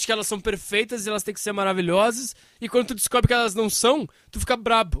 Tu acha que elas são perfeitas e elas têm que ser maravilhosas e quando tu descobre que elas não são, tu fica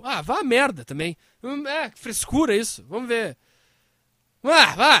brabo. Ah, vá a merda também. É, frescura isso. Vamos ver.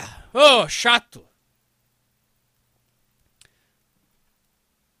 Vá. Ô, chato.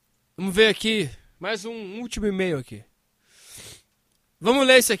 Vamos ver aqui. Mais um último e-mail aqui. Vamos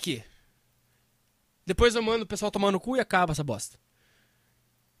ler isso aqui. Depois eu mando o pessoal tomar no cu e acaba essa bosta.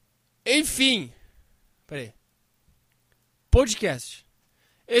 Enfim. Peraí. Podcast.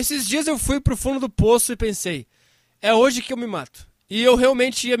 Esses dias eu fui pro fundo do poço e pensei, é hoje que eu me mato. E eu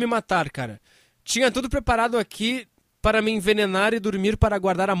realmente ia me matar, cara. Tinha tudo preparado aqui para me envenenar e dormir para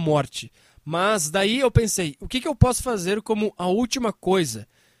aguardar a morte. Mas daí eu pensei, o que eu posso fazer como a última coisa?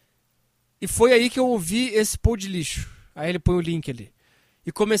 E foi aí que eu ouvi esse pô de lixo. Aí ele põe o link ali.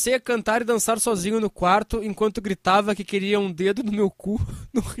 E comecei a cantar e dançar sozinho no quarto enquanto gritava que queria um dedo no meu cu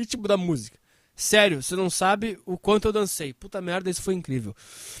no ritmo da música. Sério, você não sabe o quanto eu dancei. Puta merda, isso foi incrível.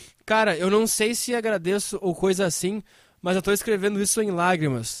 Cara, eu não sei se agradeço ou coisa assim, mas eu tô escrevendo isso em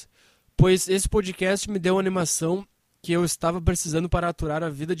lágrimas. Pois esse podcast me deu uma animação que eu estava precisando para aturar a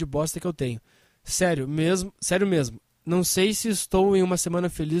vida de bosta que eu tenho. Sério mesmo. Não sei se estou em uma semana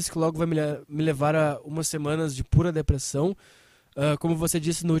feliz que logo vai me levar a umas semanas de pura depressão, como você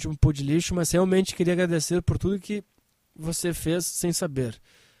disse no último pô de lixo, mas realmente queria agradecer por tudo que você fez sem saber.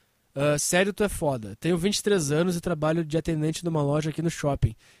 Sério, tu é foda. Tenho 23 anos e trabalho de atendente numa loja aqui no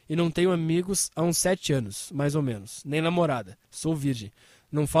shopping. E não tenho amigos há uns 7 anos, mais ou menos. Nem namorada. Sou virgem.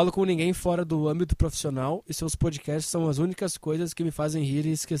 Não falo com ninguém fora do âmbito profissional e seus podcasts são as únicas coisas que me fazem rir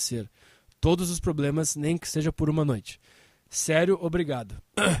e esquecer todos os problemas, nem que seja por uma noite. Sério, obrigado.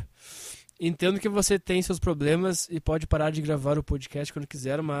 Entendo que você tem seus problemas e pode parar de gravar o podcast quando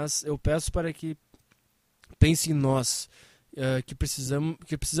quiser, mas eu peço para que pense em nós, que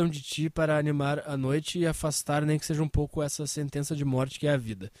precisam de ti para animar a noite e afastar, nem que seja um pouco, essa sentença de morte que é a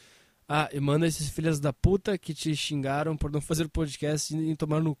vida. Ah, e manda esses filhos da puta que te xingaram por não fazer podcast e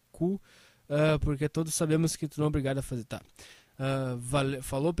tomar no cu, porque todos sabemos que tu não é obrigado a fazer. Tá.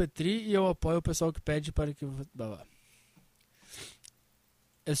 Falou Petry e eu apoio o pessoal que pede para que...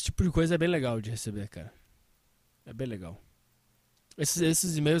 Esse tipo de coisa é bem legal de receber, cara. É bem legal.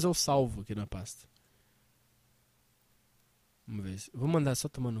 Esses e-mails eu salvo aqui na pasta. Vamos ver. Vou mandar só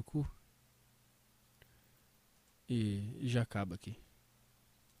tomar no cu. E já acaba aqui.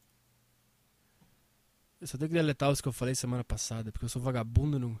 Eu só tenho que deletar os que eu falei semana passada, porque eu sou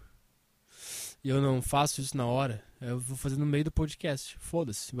vagabundo e eu não faço isso na hora. Eu vou fazer no meio do podcast.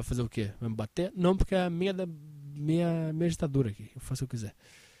 Foda-se. Vai fazer o quê? Vai me bater? Não, porque é a minha ditadura aqui. Eu faço o que eu quiser.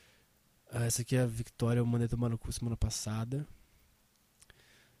 Essa aqui é a Victoria. Eu mandei tomar no cu semana passada.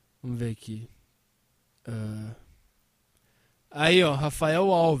 Vamos ver aqui. Aí, ó.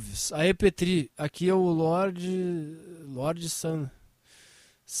 Rafael Alves. Aí, Petry. Aqui é o Lorde San...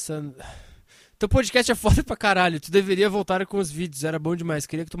 Teu podcast é foda pra caralho. Tu deveria voltar com os vídeos. Era bom demais.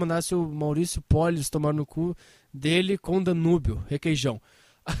 Queria que tu mandasse o Maurício Polis tomar no cu dele com Danúbio. Requeijão.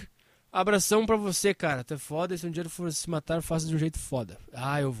 Abração pra você, cara. Tu é foda. E se um dia ele for se matar, faça de um jeito foda.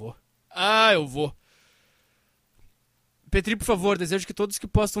 Eu vou. Petry, por favor, desejo que todos que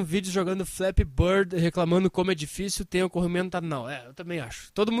postam vídeos jogando Flappy Bird reclamando como é difícil tenham corrimento anal. Eu também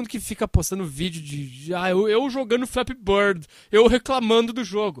acho. Todo mundo que fica postando vídeo de eu jogando Flappy Bird, eu reclamando do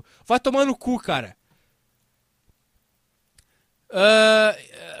jogo. Vai tomar no cu, cara.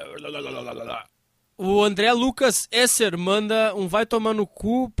 O André Lucas Esser manda um vai tomar no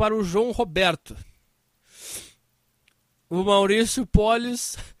cu para o João Roberto. O Maurício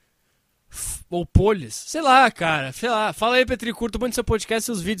Polis... Ou Polis. Sei lá, cara. Sei lá. Fala aí, Petry. Curto muito seu podcast e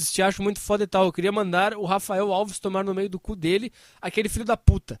seus vídeos. Te acho muito foda e tal. Eu queria mandar o Rafael Alves tomar no meio do cu dele, aquele filho da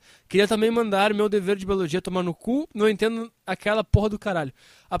puta. Queria também mandar meu dever de biologia tomar no cu. Não entendo aquela porra do caralho.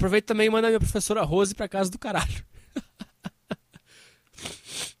 Aproveita também e manda minha professora Rose pra casa do caralho.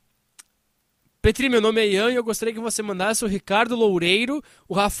 Petry, meu nome é Ian e eu gostaria que você mandasse o Ricardo Loureiro,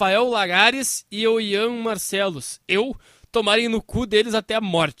 o Rafael Lagares e o Ian Marcelos. Eu tomarem no cu deles até a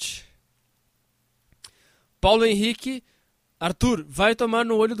morte. Paulo Henrique, Arthur, vai tomar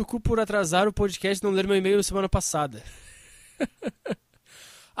no olho do cu por atrasar o podcast e não ler meu e-mail semana passada.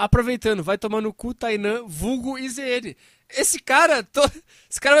 Aproveitando, vai tomar no cu Tainan, vulgo IZN. Esse cara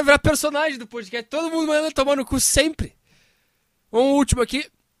vai virar personagem do podcast. Todo mundo manda tomar no cu sempre. Um último aqui.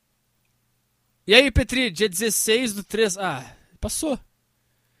 E aí, Petry, dia 16/3. Ah, passou.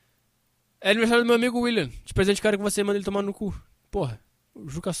 É aniversário do meu amigo William. De presente, cara, que você manda ele tomar no cu. Porra, o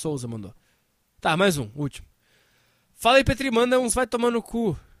Juca Souza mandou. Tá, mais um, último. Fala aí, Petry, manda uns vai tomar no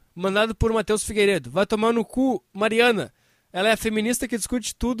cu. Mandado por Matheus Figueiredo. Vai tomar no cu, Mariana. Ela é a feminista que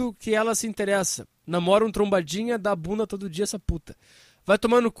discute tudo que ela se interessa. Namora um trombadinha, dá bunda todo dia essa puta. Vai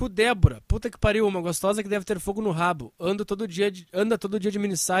tomar no cu, Débora. Puta que pariu, uma gostosa que deve ter fogo no rabo. Anda todo dia de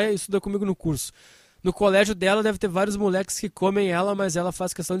minissaia e estuda comigo no curso. No colégio dela deve ter vários moleques que comem ela, mas ela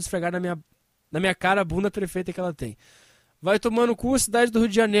faz questão de esfregar na minha cara a bunda perfeita que ela tem. Vai tomar no cu a cidade do Rio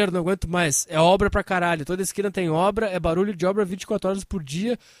de Janeiro, não aguento mais. É obra pra caralho. Toda esquina tem obra, é barulho de obra 24 horas por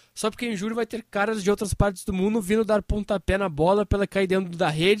dia. Só porque em julho vai ter caras de outras partes do mundo vindo dar pontapé na bola pra ela cair dentro da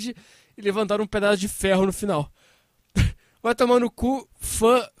rede e levantar um pedaço de ferro no final. Vai tomar no cu,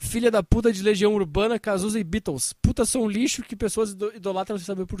 fã, filha da puta de Legião Urbana, Cazuza e Beatles. Puta são um lixo que pessoas idolatram sem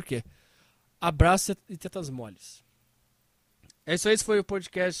saber por quê. Abraço e tetas moles. É isso aí, esse foi o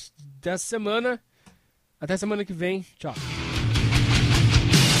podcast dessa semana. Até semana que vem. Tchau.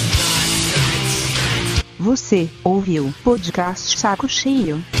 Você ouviu podcast Saco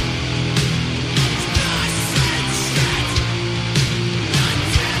Cheio.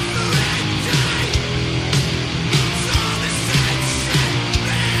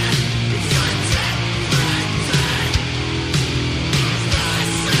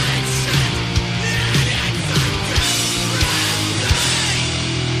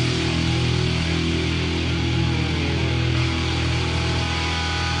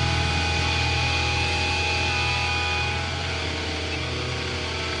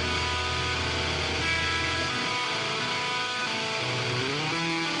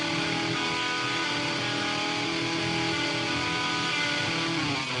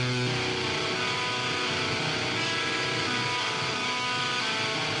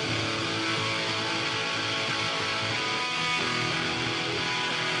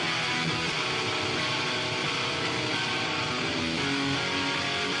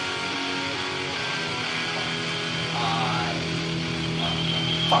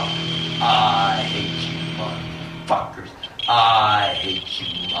 I hate you, motherfuckers. I hate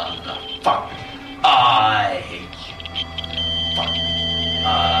you, motherfuckers.